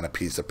something on a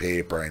piece of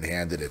paper and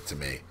handed it to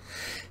me.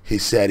 He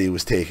said he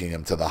was taking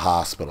him to the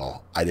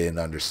hospital. I didn't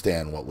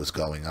understand what was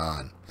going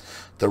on.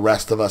 The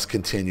rest of us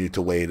continued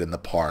to wait in the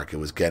park. It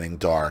was getting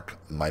dark.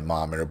 My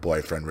mom and her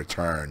boyfriend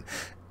returned,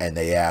 and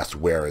they asked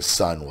where his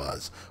son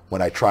was.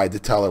 When I tried to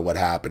tell her what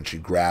happened, she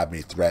grabbed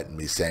me, threatened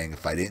me, saying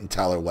if I didn't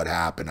tell her what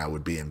happened, I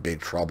would be in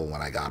big trouble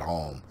when I got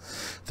home.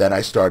 Then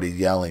I started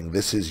yelling,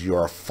 "This is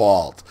your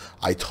fault.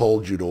 I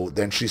told you to..."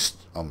 Then she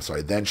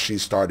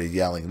started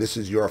yelling, "This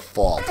is your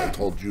fault. I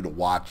told you to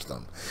watch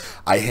them."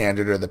 I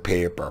handed her the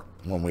paper.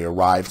 When we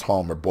arrived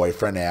home, her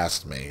boyfriend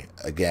asked me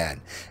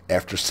again.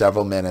 After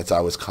several minutes, I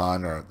was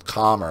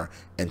calmer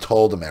and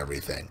told him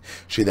everything.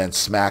 She then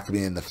smacked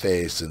me in the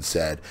face and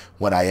said,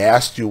 "When I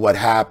asked you what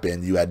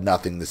happened, you had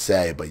nothing to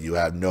say, but you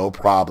have no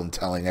problem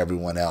telling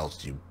everyone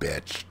else, you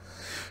bitch."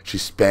 She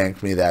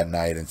spanked me that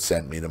night and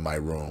sent me to my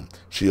room.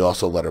 She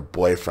also let her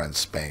boyfriend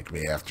spank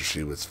me after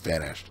she was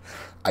finished.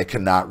 I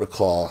cannot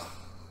recall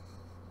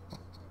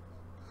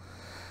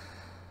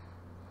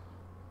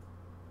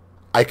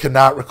I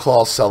cannot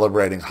recall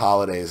celebrating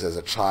holidays as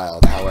a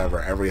child. However,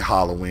 every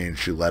Halloween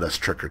she let us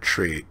trick or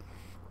treat.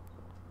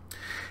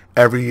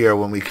 Every year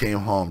when we came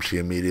home, she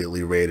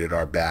immediately raided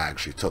our bag.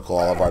 She took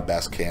all of our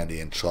best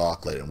candy and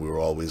chocolate, and we were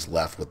always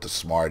left with the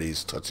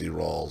Smarties, Tootsie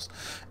Rolls,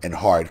 and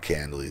hard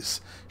candies.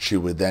 She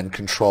would then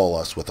control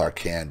us with our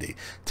candy,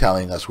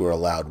 telling us we were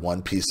allowed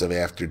one piece of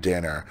after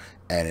dinner,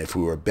 and if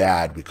we were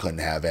bad, we couldn't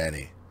have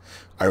any.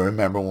 I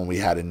remember when we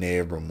had a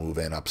neighbor move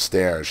in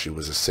upstairs. She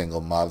was a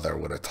single mother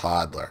with a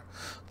toddler.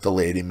 The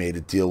lady made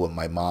a deal with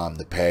my mom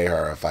to pay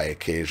her if I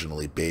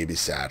occasionally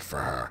babysat for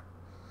her.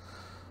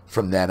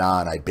 From then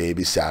on, I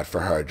babysat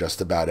for her just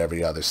about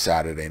every other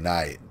Saturday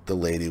night. The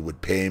lady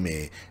would pay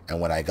me,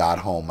 and when I got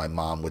home, my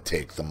mom would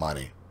take the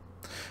money.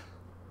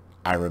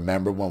 I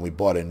remember when we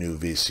bought a new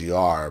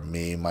VCR,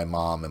 me, my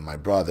mom, and my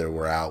brother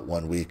were out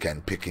one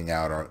weekend picking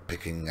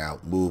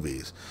out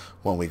movies.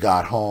 When we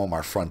got home,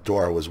 our front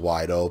door was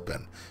wide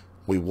open.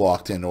 We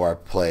walked in and our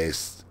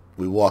place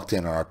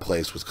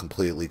was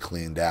completely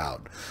cleaned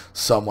out.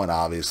 Someone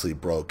obviously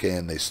broke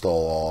in. They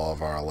stole all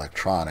of our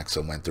electronics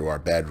and went through our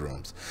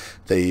bedrooms.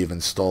 They even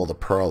stole the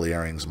pearl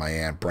earrings my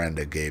Aunt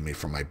Brenda gave me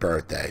for my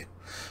birthday.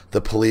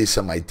 The police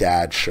and my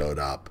dad showed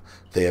up.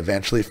 They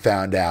eventually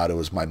found out it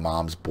was my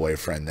mom's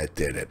boyfriend that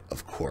did it,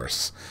 of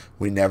course.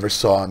 We never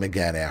saw him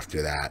again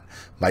after that.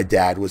 My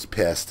dad was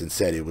pissed and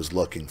said he was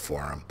looking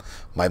for him.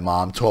 My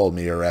mom told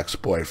me her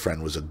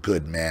ex-boyfriend was a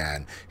good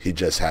man. He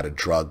just had a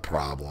drug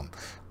problem.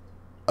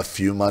 A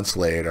few months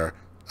later,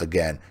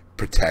 again,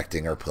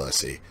 protecting her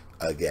pussy.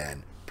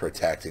 Again,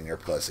 protecting her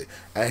pussy.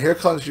 And here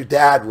comes your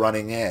dad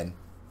running in.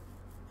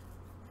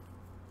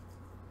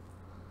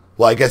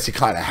 Well, I guess he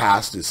kind of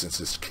has to since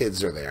his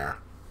kids are there.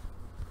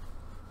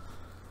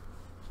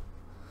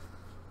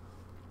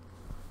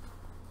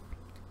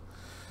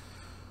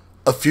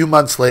 A few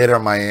months later,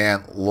 my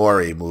Aunt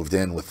Lori moved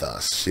in with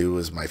us. She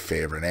was my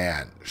favorite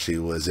aunt. She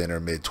was in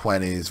her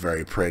mid-20s,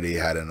 very pretty,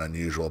 had an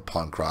unusual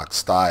punk rock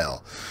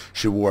style.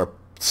 She wore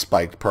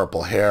spiked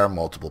purple hair,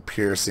 multiple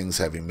piercings,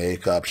 heavy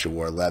makeup. She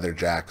wore leather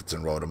jackets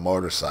and rode a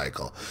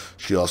motorcycle.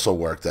 She also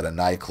worked at a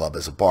nightclub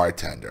as a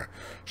bartender.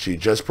 She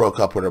just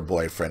broke up with her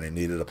boyfriend and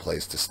needed a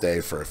place to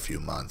stay for a few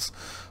months.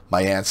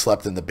 My aunt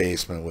slept in the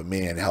basement with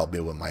me and helped me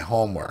with my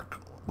homework.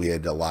 We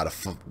had a lot of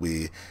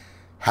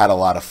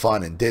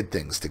fun and did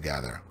things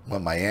together.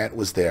 When my aunt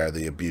was there,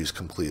 the abuse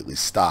completely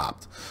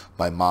stopped.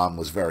 My mom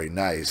was very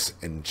nice,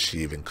 and she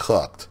even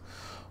cooked.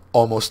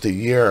 Almost a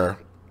year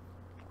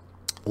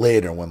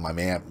later, when my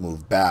aunt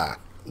moved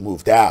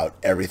out,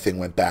 everything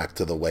went back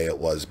to the way it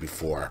was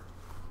before.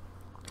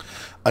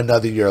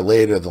 Another year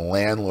later, the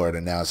landlord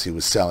announced he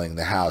was selling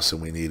the house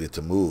and we needed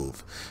to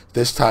move.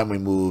 This time we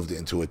moved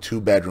into a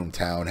 2-bedroom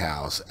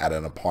townhouse at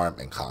an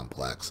apartment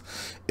complex.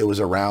 It was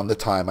around the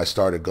time I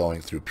started going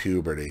through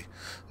puberty.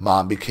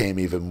 Mom became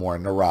even more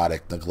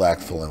neurotic,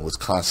 neglectful, and was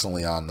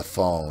constantly on the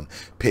phone,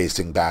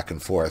 pacing back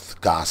and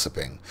forth,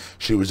 gossiping.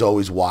 She was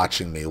always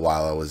watching me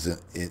while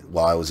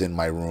I was in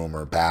my room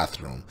or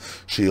bathroom.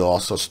 She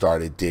also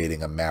started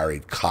dating a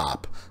married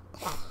cop.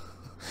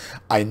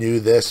 I knew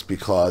this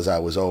because I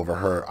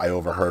overheard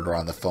her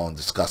on the phone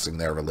discussing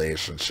their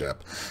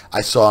relationship.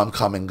 I saw him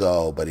come and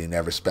go, but he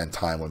never spent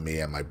time with me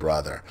and my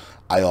brother.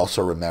 I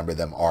also remember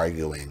them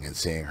arguing and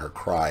seeing her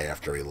cry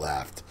after he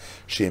left.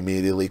 She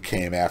immediately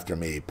came after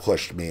me,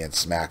 pushed me, and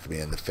smacked me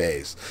in the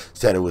face.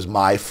 Said it was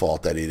my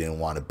fault that he didn't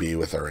want to be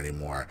with her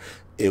anymore.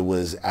 It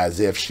was as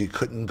if she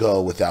couldn't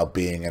go without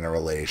being in a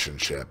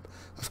relationship.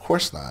 Of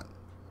course not.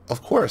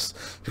 Of course,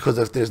 because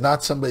if there's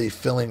not somebody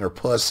filling her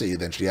pussy,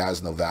 then she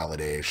has no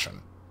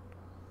validation.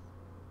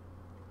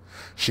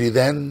 She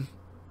then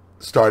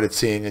started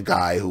seeing a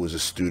guy who was a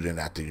student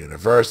at the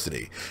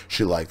university.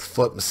 She liked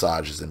foot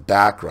massages and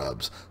back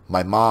rubs.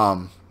 My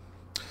mom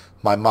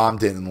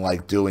didn't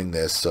like doing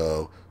this,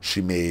 so she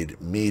made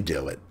me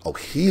do it. Oh,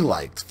 he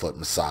liked foot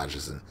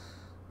massages and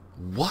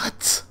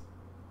what?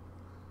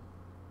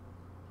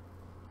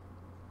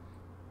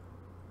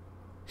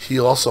 He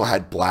also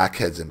had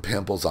blackheads and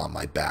pimples on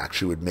my back.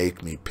 She would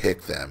make me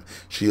pick them.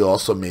 She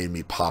also made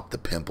me pop the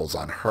pimples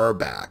on her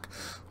back.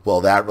 Well,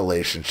 that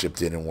relationship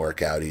didn't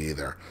work out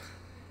either.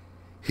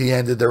 He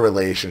ended the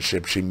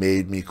relationship. She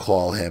made me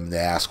call him to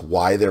ask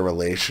why their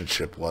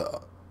relationship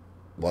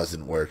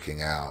wasn't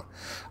working out.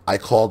 I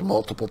called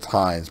multiple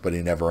times, but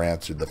he never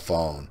answered the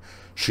phone.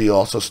 She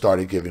also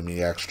started giving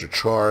me extra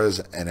chores,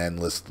 an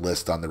endless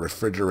list on the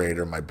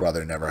refrigerator my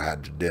brother never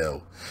had to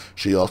do.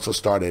 She also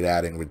started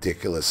adding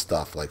ridiculous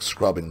stuff like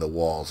scrubbing the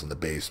walls and the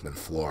basement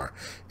floor.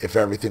 If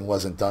everything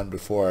wasn't done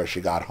before she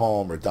got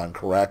home or done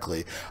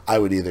correctly, I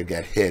would either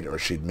get hit or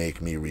she'd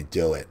make me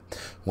redo it.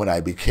 When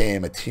I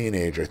became a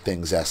teenager,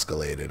 things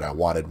escalated. I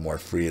wanted more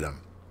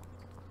freedom.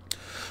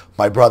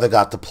 My brother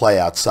got to play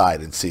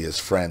outside and see his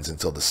friends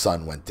until the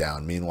sun went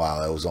down. Meanwhile,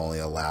 I was only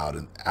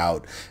allowed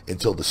out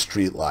until the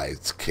street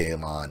lights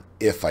came on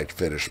if I'd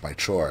finished my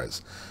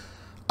chores.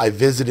 I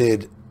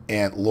visited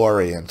Aunt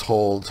Lori and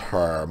told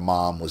her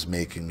Mom was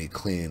making me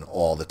clean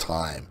all the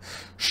time.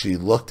 She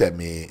looked at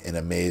me in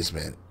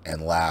amazement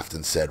and laughed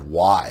and said,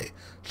 "Why?"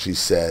 She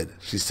said,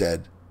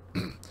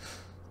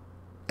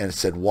 and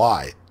said,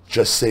 why?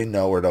 Just say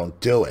no or don't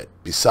do it.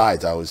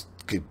 Besides, I was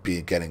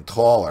getting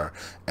taller,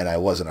 and I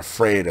wasn't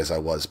afraid as I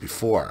was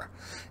before.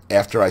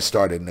 After I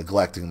started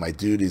neglecting my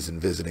duties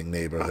and visiting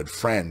neighborhood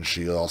friends,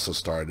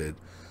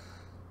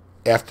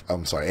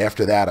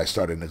 after that, I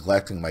started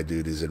neglecting my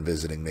duties and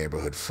visiting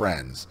neighborhood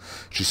friends.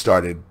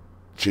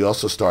 She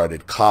also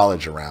started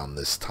college around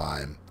this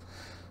time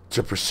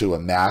to pursue a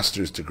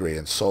master's degree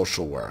in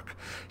social work.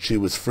 She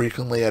was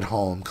frequently at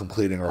home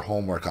completing her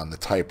homework on the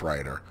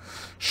typewriter.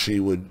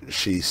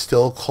 She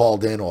still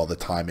called in all the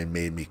time and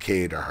made me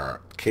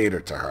cater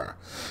to her.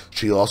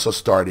 She also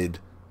started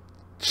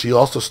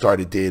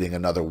dating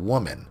another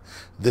woman.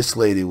 This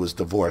lady was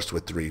divorced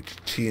with 3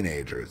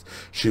 teenagers.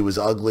 She was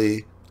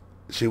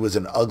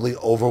an ugly,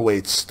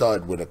 overweight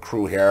stud with a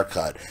crew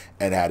haircut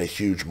and had a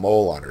huge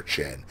mole on her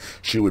chin.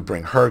 She would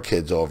bring her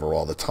kids over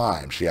all the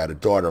time. She had a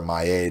daughter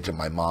my age, and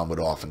my mom would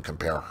often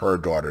compare her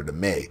daughter to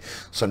me.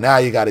 So now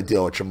you got to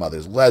deal with your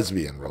mother's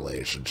lesbian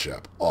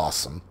relationship.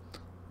 Awesome.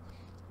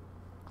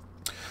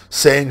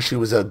 Saying she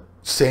was a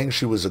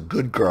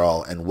good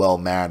girl and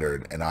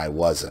well-mannered, and I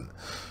wasn't.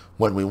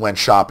 When we went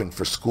shopping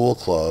for school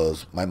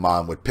clothes, my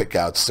mom would pick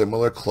out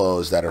similar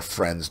clothes that her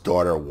friend's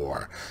daughter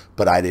wore,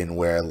 but I didn't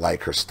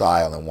like her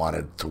style and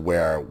wanted to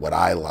wear what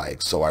I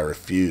liked, so I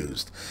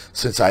refused.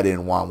 Since I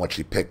didn't want what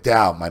she picked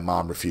out, my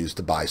mom refused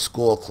to buy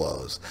school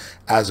clothes.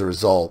 As a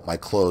result, my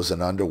clothes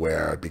and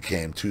underwear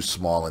became too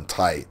small and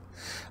tight.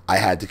 I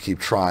had to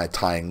keep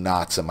tying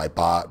knots in my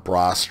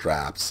bra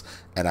straps,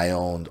 and I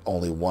owned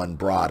only one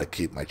bra to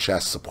keep my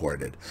chest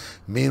supported.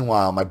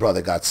 Meanwhile, my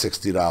brother got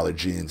 $60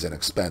 jeans and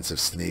expensive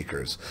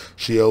sneakers.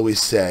 She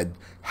always said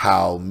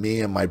how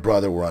me and my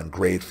brother were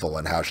ungrateful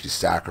and how she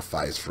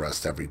sacrificed for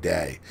us every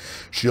day.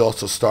 She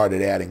also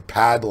started adding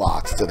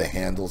padlocks to the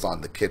handles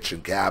on the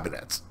kitchen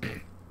cabinets.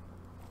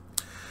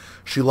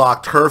 She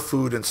locked her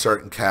food in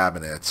certain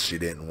cabinets she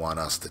didn't want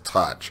us to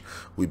touch.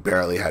 We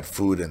barely had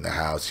food in the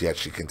house, yet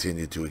she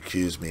continued to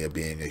accuse me of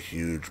being a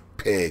huge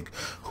pig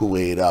who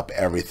ate up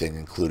everything,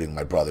 including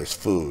my brother's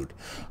food.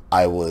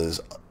 I was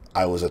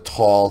a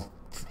tall,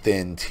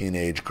 thin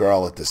teenage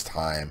girl at this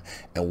time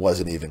and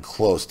wasn't even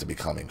close to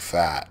becoming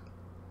fat.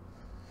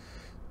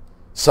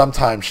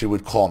 Sometimes she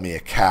would call me a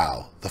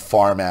cow, the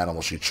farm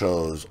animal she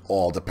chose,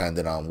 all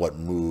depended on what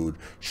mood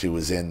she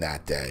was in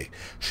that day.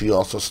 She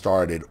also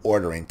started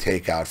ordering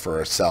takeout for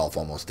herself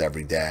almost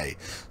every day.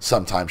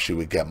 Sometimes she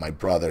would get my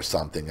brother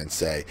something and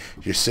say,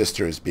 "Your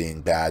sister is being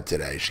bad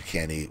today. She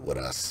can't eat with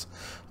us."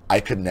 I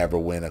could never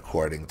win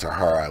according to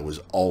her. I was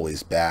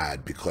always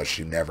bad because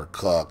she never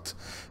cooked.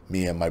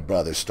 Me and my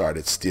brother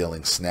started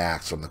stealing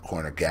snacks from the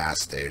corner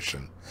gas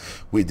station.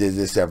 We did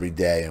this every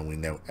day, and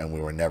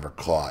we were never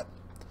caught.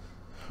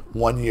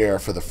 One year,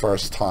 for the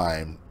first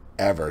time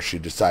ever, she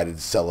decided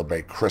to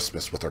celebrate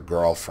Christmas with her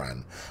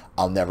girlfriend.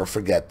 I'll never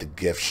forget the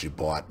gift she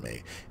bought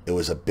me. It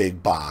was a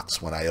big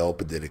box. When I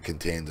opened it, it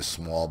contained a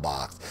small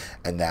box,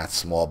 and that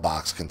small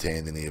box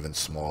contained an even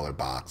smaller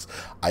box.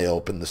 I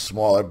opened the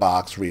smaller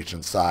box, reached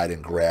inside,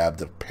 and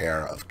grabbed a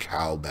pair of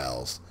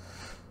cowbells.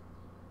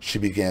 She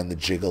began to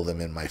jiggle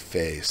them in my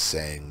face,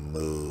 saying,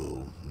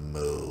 "Moo,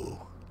 moo."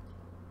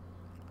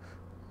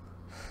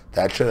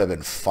 That should have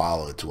been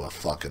followed to a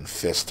fucking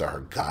fist to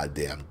her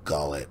goddamn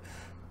gullet.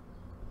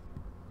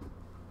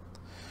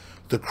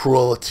 The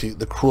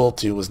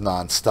cruelty was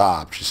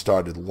nonstop. She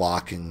started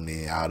locking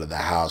me out of the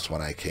house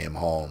when I came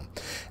home.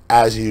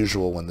 As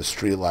usual, when the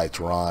streetlights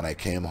were on, I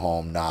came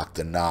home, knocked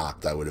and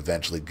knocked. I would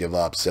eventually give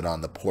up, sit on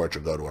the porch,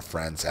 or go to a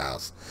friend's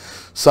house.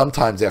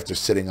 Sometimes after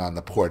sitting on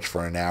the porch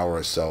for an hour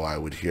or so, I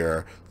would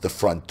hear the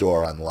front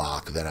door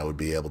unlock. Then I would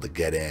be able to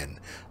get in.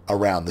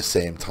 Around the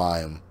same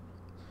time,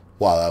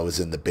 while I was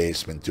in the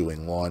basement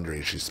doing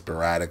laundry, she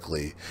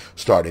sporadically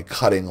started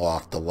cutting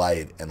off the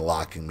light and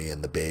locking me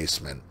in the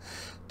basement.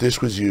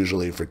 This was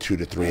usually for 2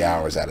 to 3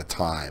 hours at a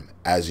time.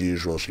 As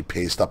usual, she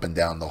paced up and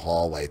down the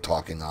hallway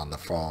talking on the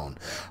phone.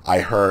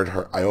 I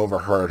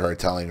overheard her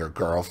telling her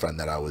girlfriend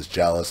that I was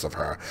jealous of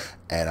her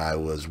and I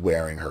was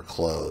wearing her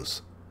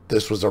clothes.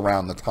 This was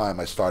around the time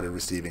I started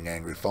receiving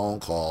angry phone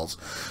calls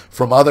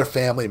from other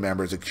family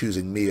members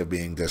accusing me of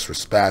being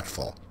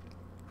disrespectful.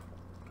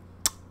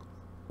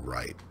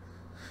 Right.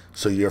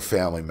 So your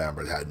family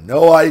members had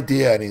no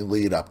idea any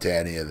lead up to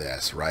any of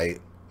this,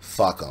 right?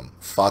 Fuck them.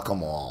 Fuck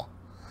them all.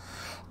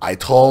 I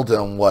told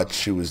them what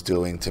she was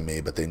doing to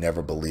me, but they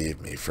never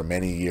believed me. For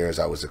many years,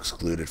 I was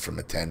excluded from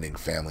attending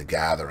family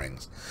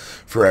gatherings.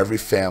 For every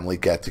family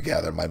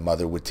get-together, my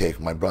mother would take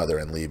my brother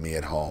and leave me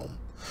at home.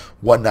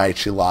 One night,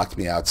 she locked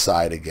me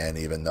outside again,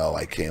 even though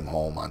I came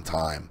home on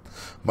time.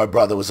 My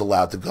brother was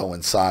allowed to go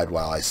inside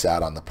while I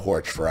sat on the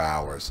porch for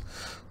hours.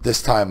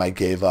 This time I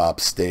gave up,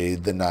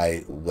 stayed the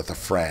night with a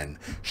friend.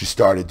 She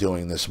started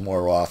doing this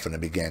more often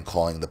and began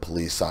calling the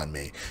police on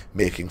me,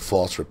 making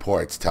false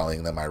reports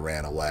telling them I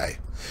ran away.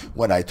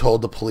 When I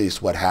told the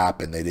police what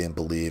happened, they didn't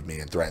believe me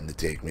and threatened to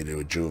take me to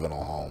a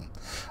juvenile home.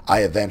 I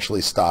eventually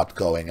stopped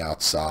going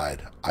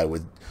outside. I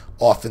would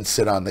often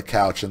sit on the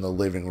couch in the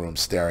living room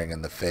staring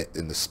in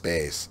the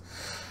space.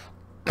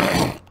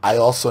 I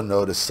also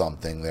noticed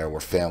something. There were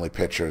family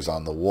pictures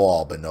on the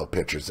wall, but no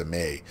pictures of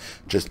me.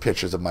 Just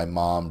pictures of my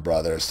mom,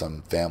 brother,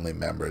 some family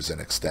members, and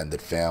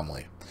extended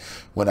family.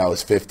 When I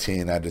was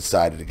 15, I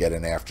decided to get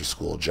an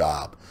after-school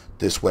job.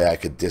 This way I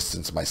could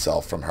distance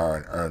myself from her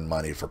and earn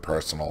money for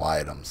personal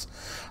items.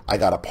 I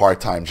got a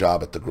part-time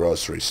job at the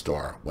grocery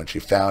store. When she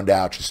found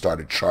out, she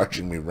started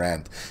charging me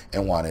rent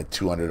and wanted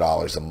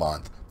 $200 a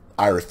month.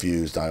 I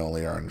refused. I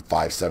only earned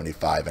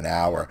 $5.75 an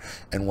hour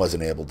and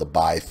wasn't able to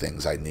buy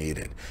things I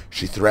needed.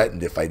 She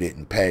threatened if I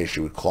didn't pay, she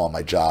would call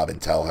my job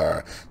and tell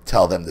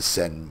them to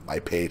send my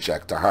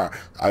paycheck to her.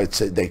 I would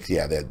say, they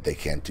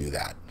can't do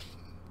that.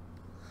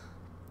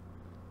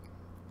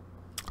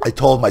 I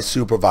told my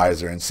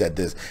supervisor and said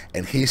this,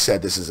 and he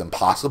said this is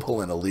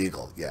impossible and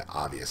illegal. Yeah,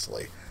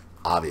 obviously.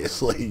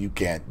 Obviously, you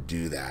can't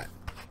do that.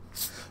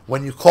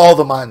 When you call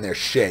them on their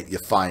shit, you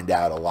find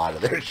out a lot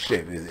of their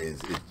shit is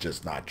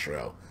just not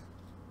true.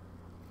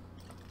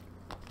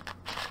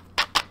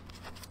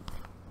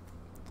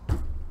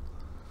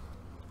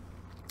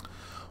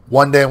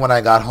 One day when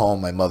I got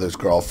home, my mother's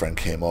girlfriend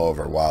came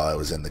over while I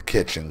was in the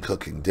kitchen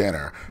cooking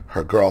dinner.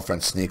 Her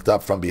girlfriend sneaked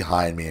up from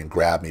behind me and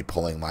grabbed me,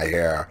 pulling my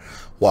hair,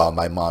 while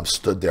my mom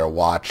stood there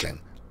watching.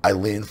 I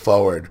leaned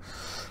forward.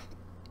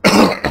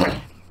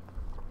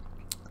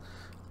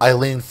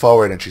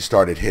 And she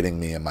started hitting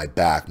me in my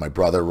back. My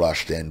brother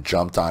rushed in,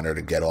 jumped on her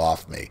to get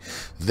off me.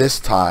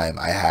 This time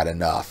I had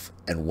enough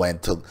and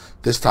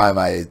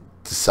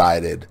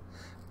decided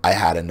I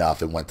had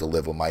enough and went to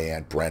live with my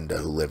Aunt Brenda,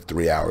 who lived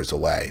 3 hours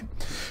away.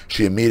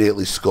 She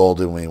immediately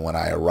scolded me when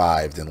I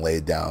arrived and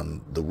laid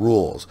down the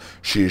rules.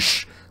 She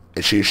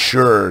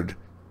assured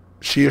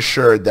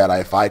that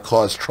if I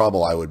caused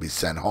trouble, I would be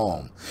sent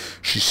home.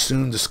 She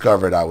soon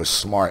discovered I was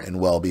smart and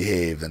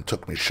well-behaved and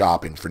took me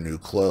shopping for new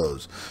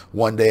clothes.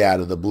 One day out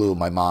of the blue,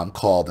 my mom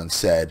called and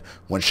said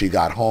when she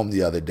got home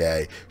the other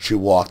day, she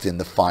walked in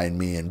to find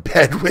me in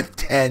bed with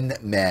 10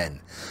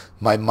 men.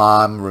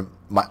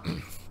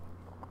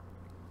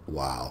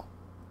 Wow.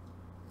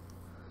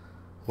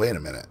 Wait a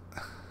minute.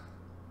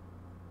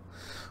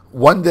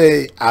 One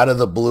day, out of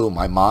the blue,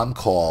 my mom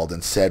called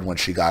and said when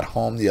she got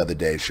home the other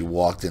day, she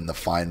walked in to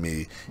find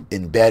me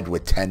in bed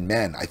with 10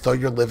 men. I thought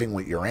you're living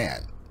with your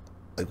aunt.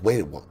 Like,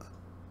 wait, what?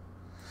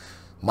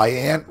 My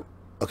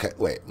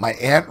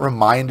aunt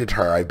reminded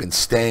her I've been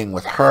staying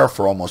with her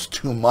for almost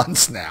 2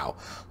 months now.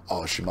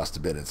 Oh, she must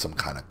have been in some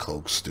kind of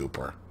coke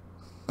stupor.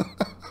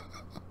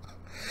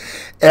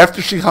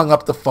 After she hung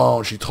up the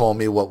phone, she told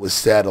me what was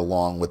said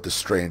along with the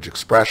strange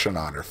expression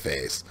on her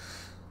face.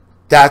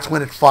 That's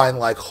when it finally,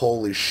 like,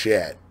 holy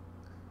shit.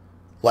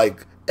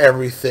 Like,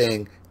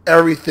 everything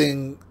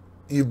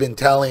you've been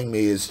telling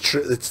me is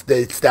true. It's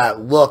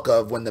that look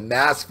of when the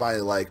mask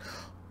finally, like,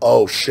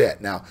 oh shit.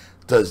 Now,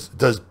 does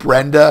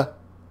Brenda,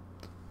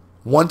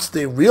 once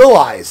they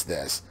realize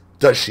this,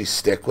 does she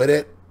stick with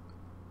it?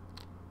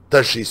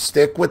 Does she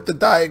stick with the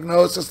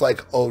diagnosis?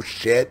 Like, oh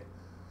shit,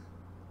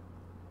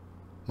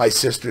 my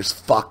sister's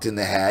fucked in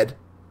the head?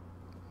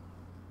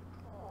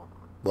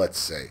 Let's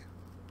see.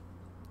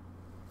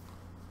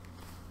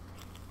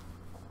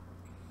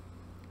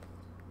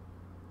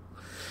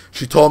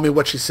 She told me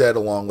what she said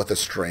along with a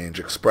strange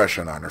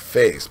expression on her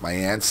face. My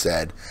aunt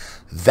said,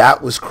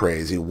 that was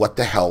crazy. What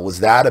the hell was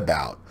that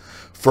about?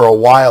 For a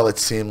while, it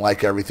seemed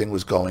like everything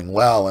was going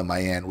well, and my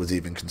aunt was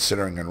even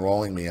considering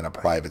enrolling me in a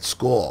private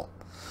school.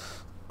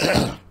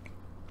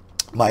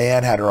 My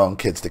aunt had her own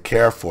kids to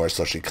care for,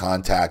 so she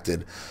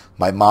contacted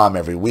my mom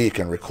every week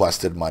and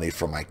requested money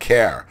for my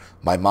care.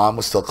 My mom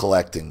was still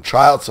collecting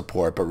child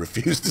support, but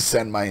refused to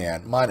send my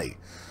aunt money.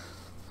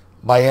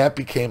 My aunt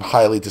became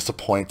highly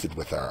disappointed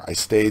with her. I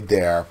stayed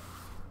there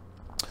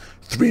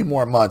 3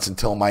 more months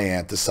until my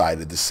aunt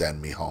decided to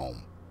send me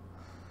home.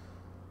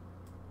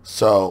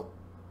 So,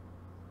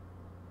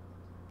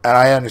 and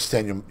I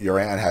understand your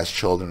aunt has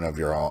children of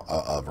her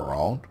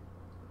own,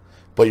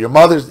 but your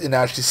mother's,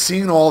 now she's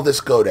seen all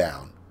this go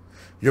down.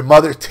 Your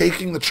mother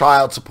taking the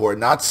child support,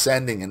 not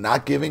sending and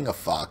not giving a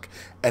fuck,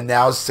 and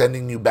now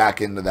sending you back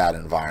into that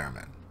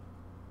environment.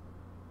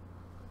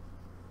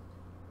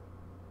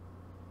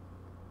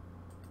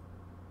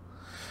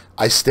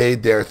 I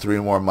stayed there 3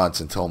 more months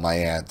until my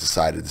aunt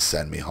decided to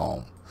send me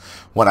home.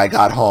 When I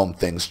got home,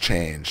 things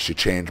changed. She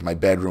changed my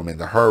bedroom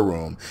into her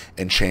room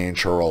and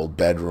changed her old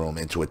bedroom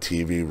into a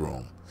TV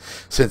room.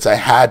 Since I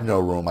had no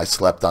room, I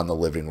slept on the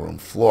living room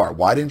floor.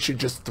 Why didn't she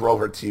just throw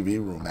her TV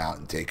room out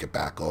and take it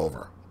back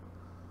over?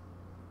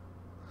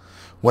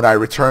 When I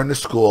returned to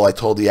school, I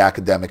told the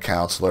academic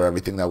counselor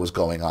everything that was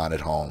going on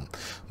at home.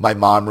 My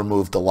mom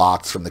removed the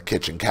locks from the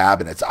kitchen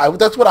cabinets.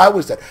 That's what I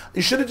would have said.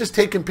 You should have just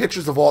taken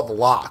pictures of all the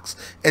locks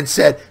and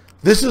said,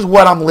 this is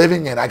what I'm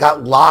living in. I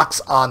got locks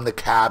on the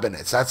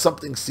cabinets. That's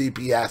something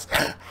CPS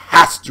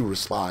has to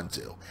respond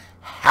to.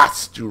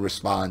 Has to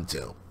respond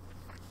to.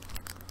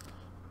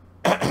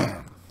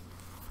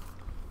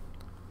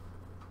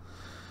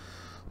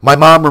 My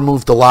mom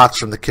removed the locks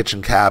from the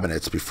kitchen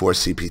cabinets before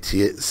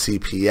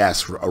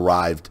CPS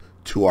arrived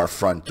to our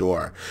front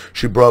door.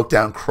 She broke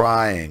down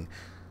crying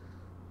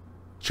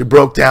She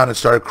broke down and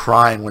started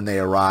crying when they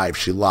arrived.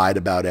 She lied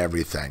about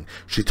everything.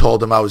 She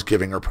told them I was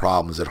giving her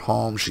problems at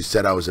home. She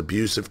said I was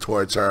abusive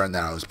towards her and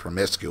that I was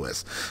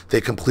promiscuous. They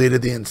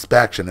completed the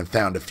inspection and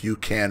found a few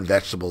canned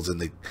vegetables in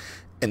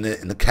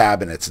the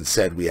cabinets and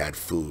said we had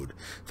food.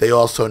 They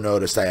also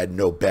noticed I had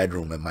no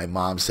bedroom, and my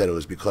mom said it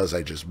was because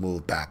I just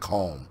moved back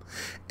home.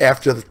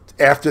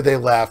 After they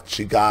left,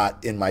 she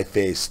got in my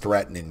face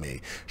threatening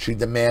me. She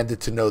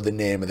demanded to know the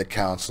name of the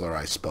counselor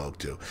I spoke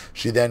to.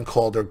 She then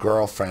called her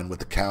girlfriend with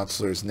the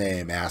counselor's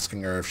name,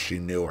 asking her if she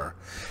knew her.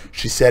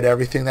 She said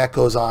everything that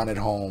goes on at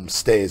home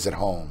stays at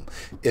home.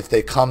 If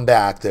they come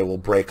back, they will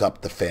break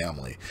up the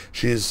family.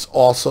 She has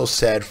also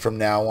said from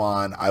now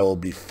on I will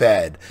be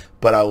fed,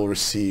 but I will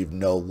receive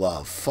no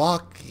love.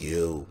 Fuck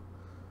you.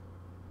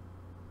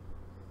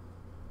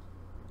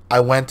 I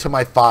went to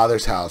my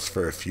father's house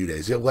for a few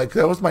days. Like,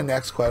 that was my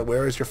next question.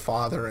 Where is your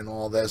father and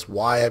all this?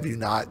 Why have you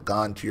not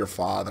gone to your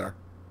father?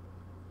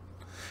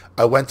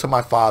 I went to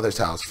my father's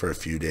house for a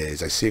few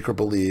days. I secretly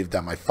believed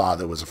that my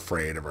father was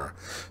afraid of her.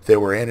 They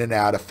were in and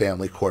out of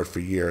family court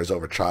for years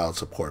over child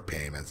support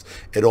payments.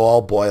 It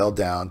all boiled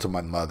down to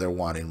my mother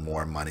wanting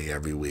more money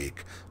every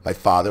week. My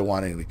father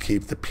wanting to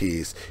keep the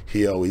peace.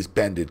 He always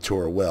bended to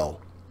her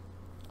will.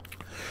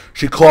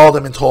 She called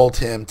him and told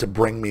him to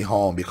bring me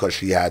home because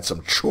she had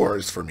some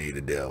chores for me to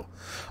do.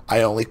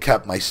 I only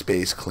kept my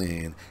space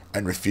clean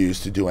and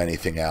refused to do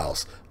anything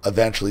else.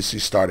 Eventually, she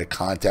started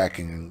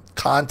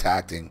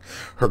contacting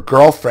her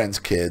girlfriend's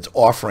kids,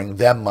 offering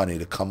them money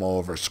to come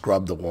over,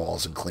 scrub the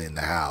walls, and clean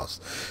the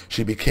house.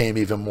 She became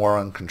even more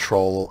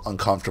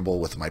uncomfortable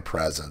with my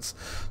presence.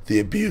 The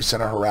abuse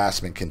and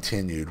harassment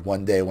continued.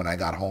 One day when I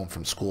got home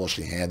from school,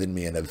 she handed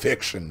me an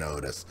eviction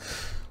notice.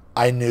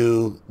 I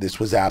knew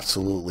this was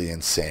absolutely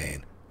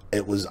insane.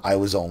 I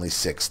was only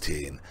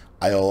 16.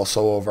 I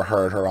also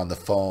overheard her on the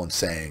phone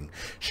saying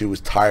she was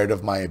tired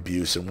of my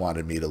abuse and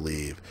wanted me to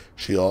leave.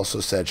 She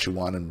also said she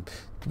wanted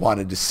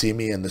to see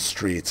me in the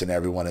streets and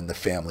everyone in the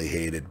family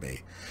hated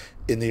me.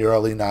 In the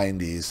early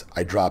 90s,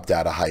 I dropped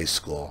out of high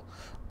school.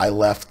 I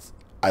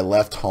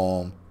left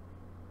home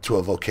to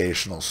a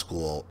vocational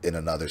school in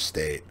another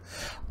state.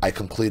 I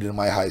completed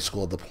my high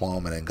school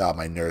diploma and got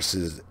my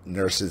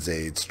nurse's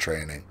aides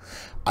training.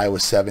 I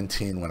was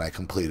 17 when I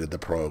completed the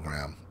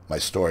program. My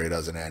story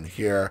doesn't end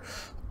here.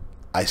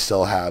 I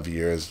still have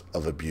years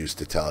of abuse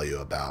to tell you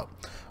about.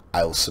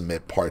 I will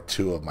submit part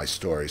 2 of my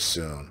story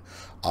soon.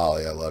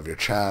 Ollie, I love your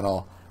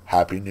channel.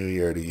 Happy New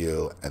Year to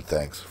you, and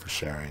thanks for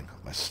sharing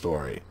my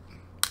story.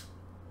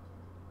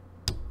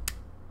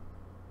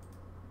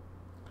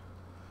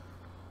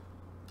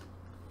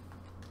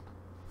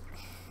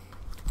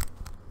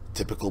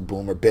 Typical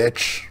boomer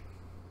bitch.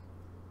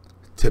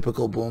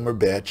 Typical boomer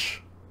bitch.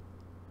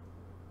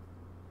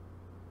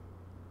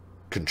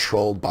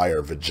 Controlled by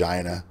her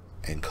vagina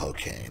and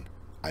cocaine.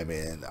 I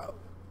mean,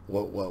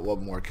 what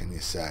more can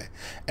you say?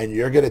 And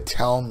you're going to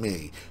tell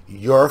me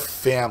your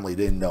family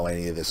didn't know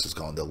any of this was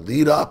going to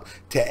lead up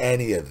to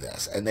any of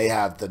this, and they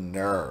have the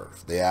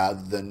nerve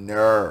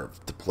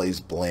to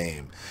place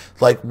blame.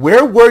 Like,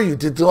 where were you?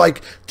 Did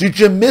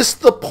you miss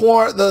the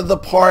part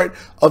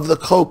of the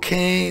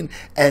cocaine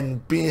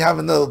and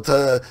having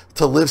to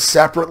live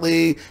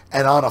separately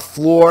and on a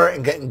floor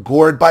and getting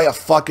gored by a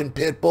fucking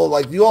pit bull?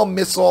 Like, you all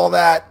miss all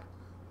that?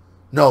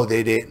 No,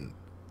 they didn't.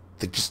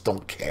 They just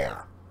don't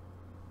care.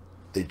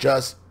 They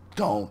just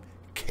don't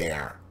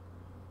care.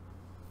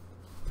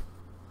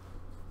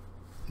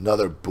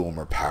 Another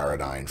boomer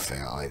paradigm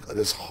fan. Like, it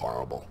is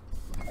horrible.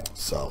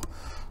 So,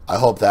 I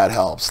hope that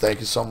helps. Thank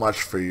you so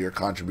much for your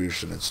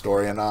contribution in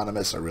Story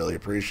Anonymous. I really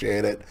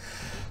appreciate it.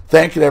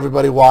 Thank you to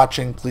everybody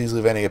watching. Please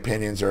leave any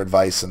opinions or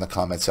advice in the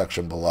comment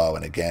section below.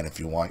 And again, if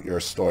you want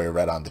your story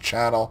read on the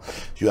channel,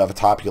 if you have a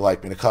topic you'd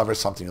like me to cover,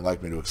 something you'd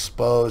like me to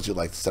expose, you'd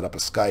like to set up a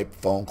Skype,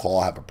 phone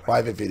call, have a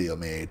private video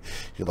made,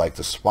 you'd like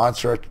to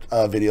sponsor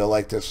a video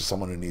like this for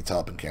someone who needs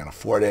help and can't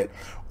afford it,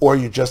 or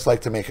you'd just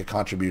like to make a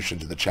contribution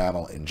to the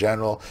channel in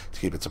general to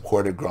keep it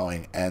supported,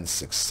 growing, and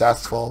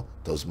successful,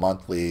 those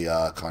monthly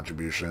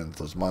contributions,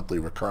 those monthly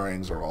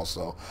recurrings are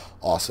also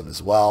awesome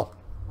as well.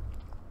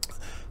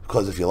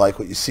 Because if you like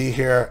what you see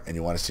here and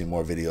you want to see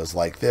more videos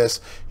like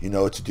this, you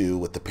know what to do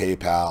with the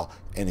PayPal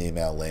and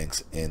email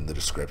links in the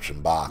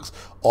description box.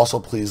 Also,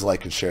 please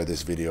like and share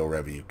this video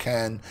wherever you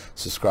can.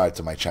 Subscribe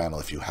to my channel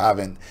if you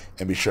haven't,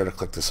 and be sure to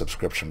click the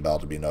subscription bell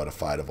to be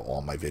notified of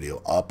all my video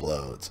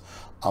uploads.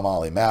 I'm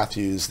Ollie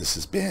Matthews. This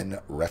has been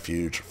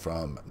Refuge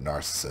from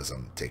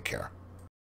Narcissism. Take care.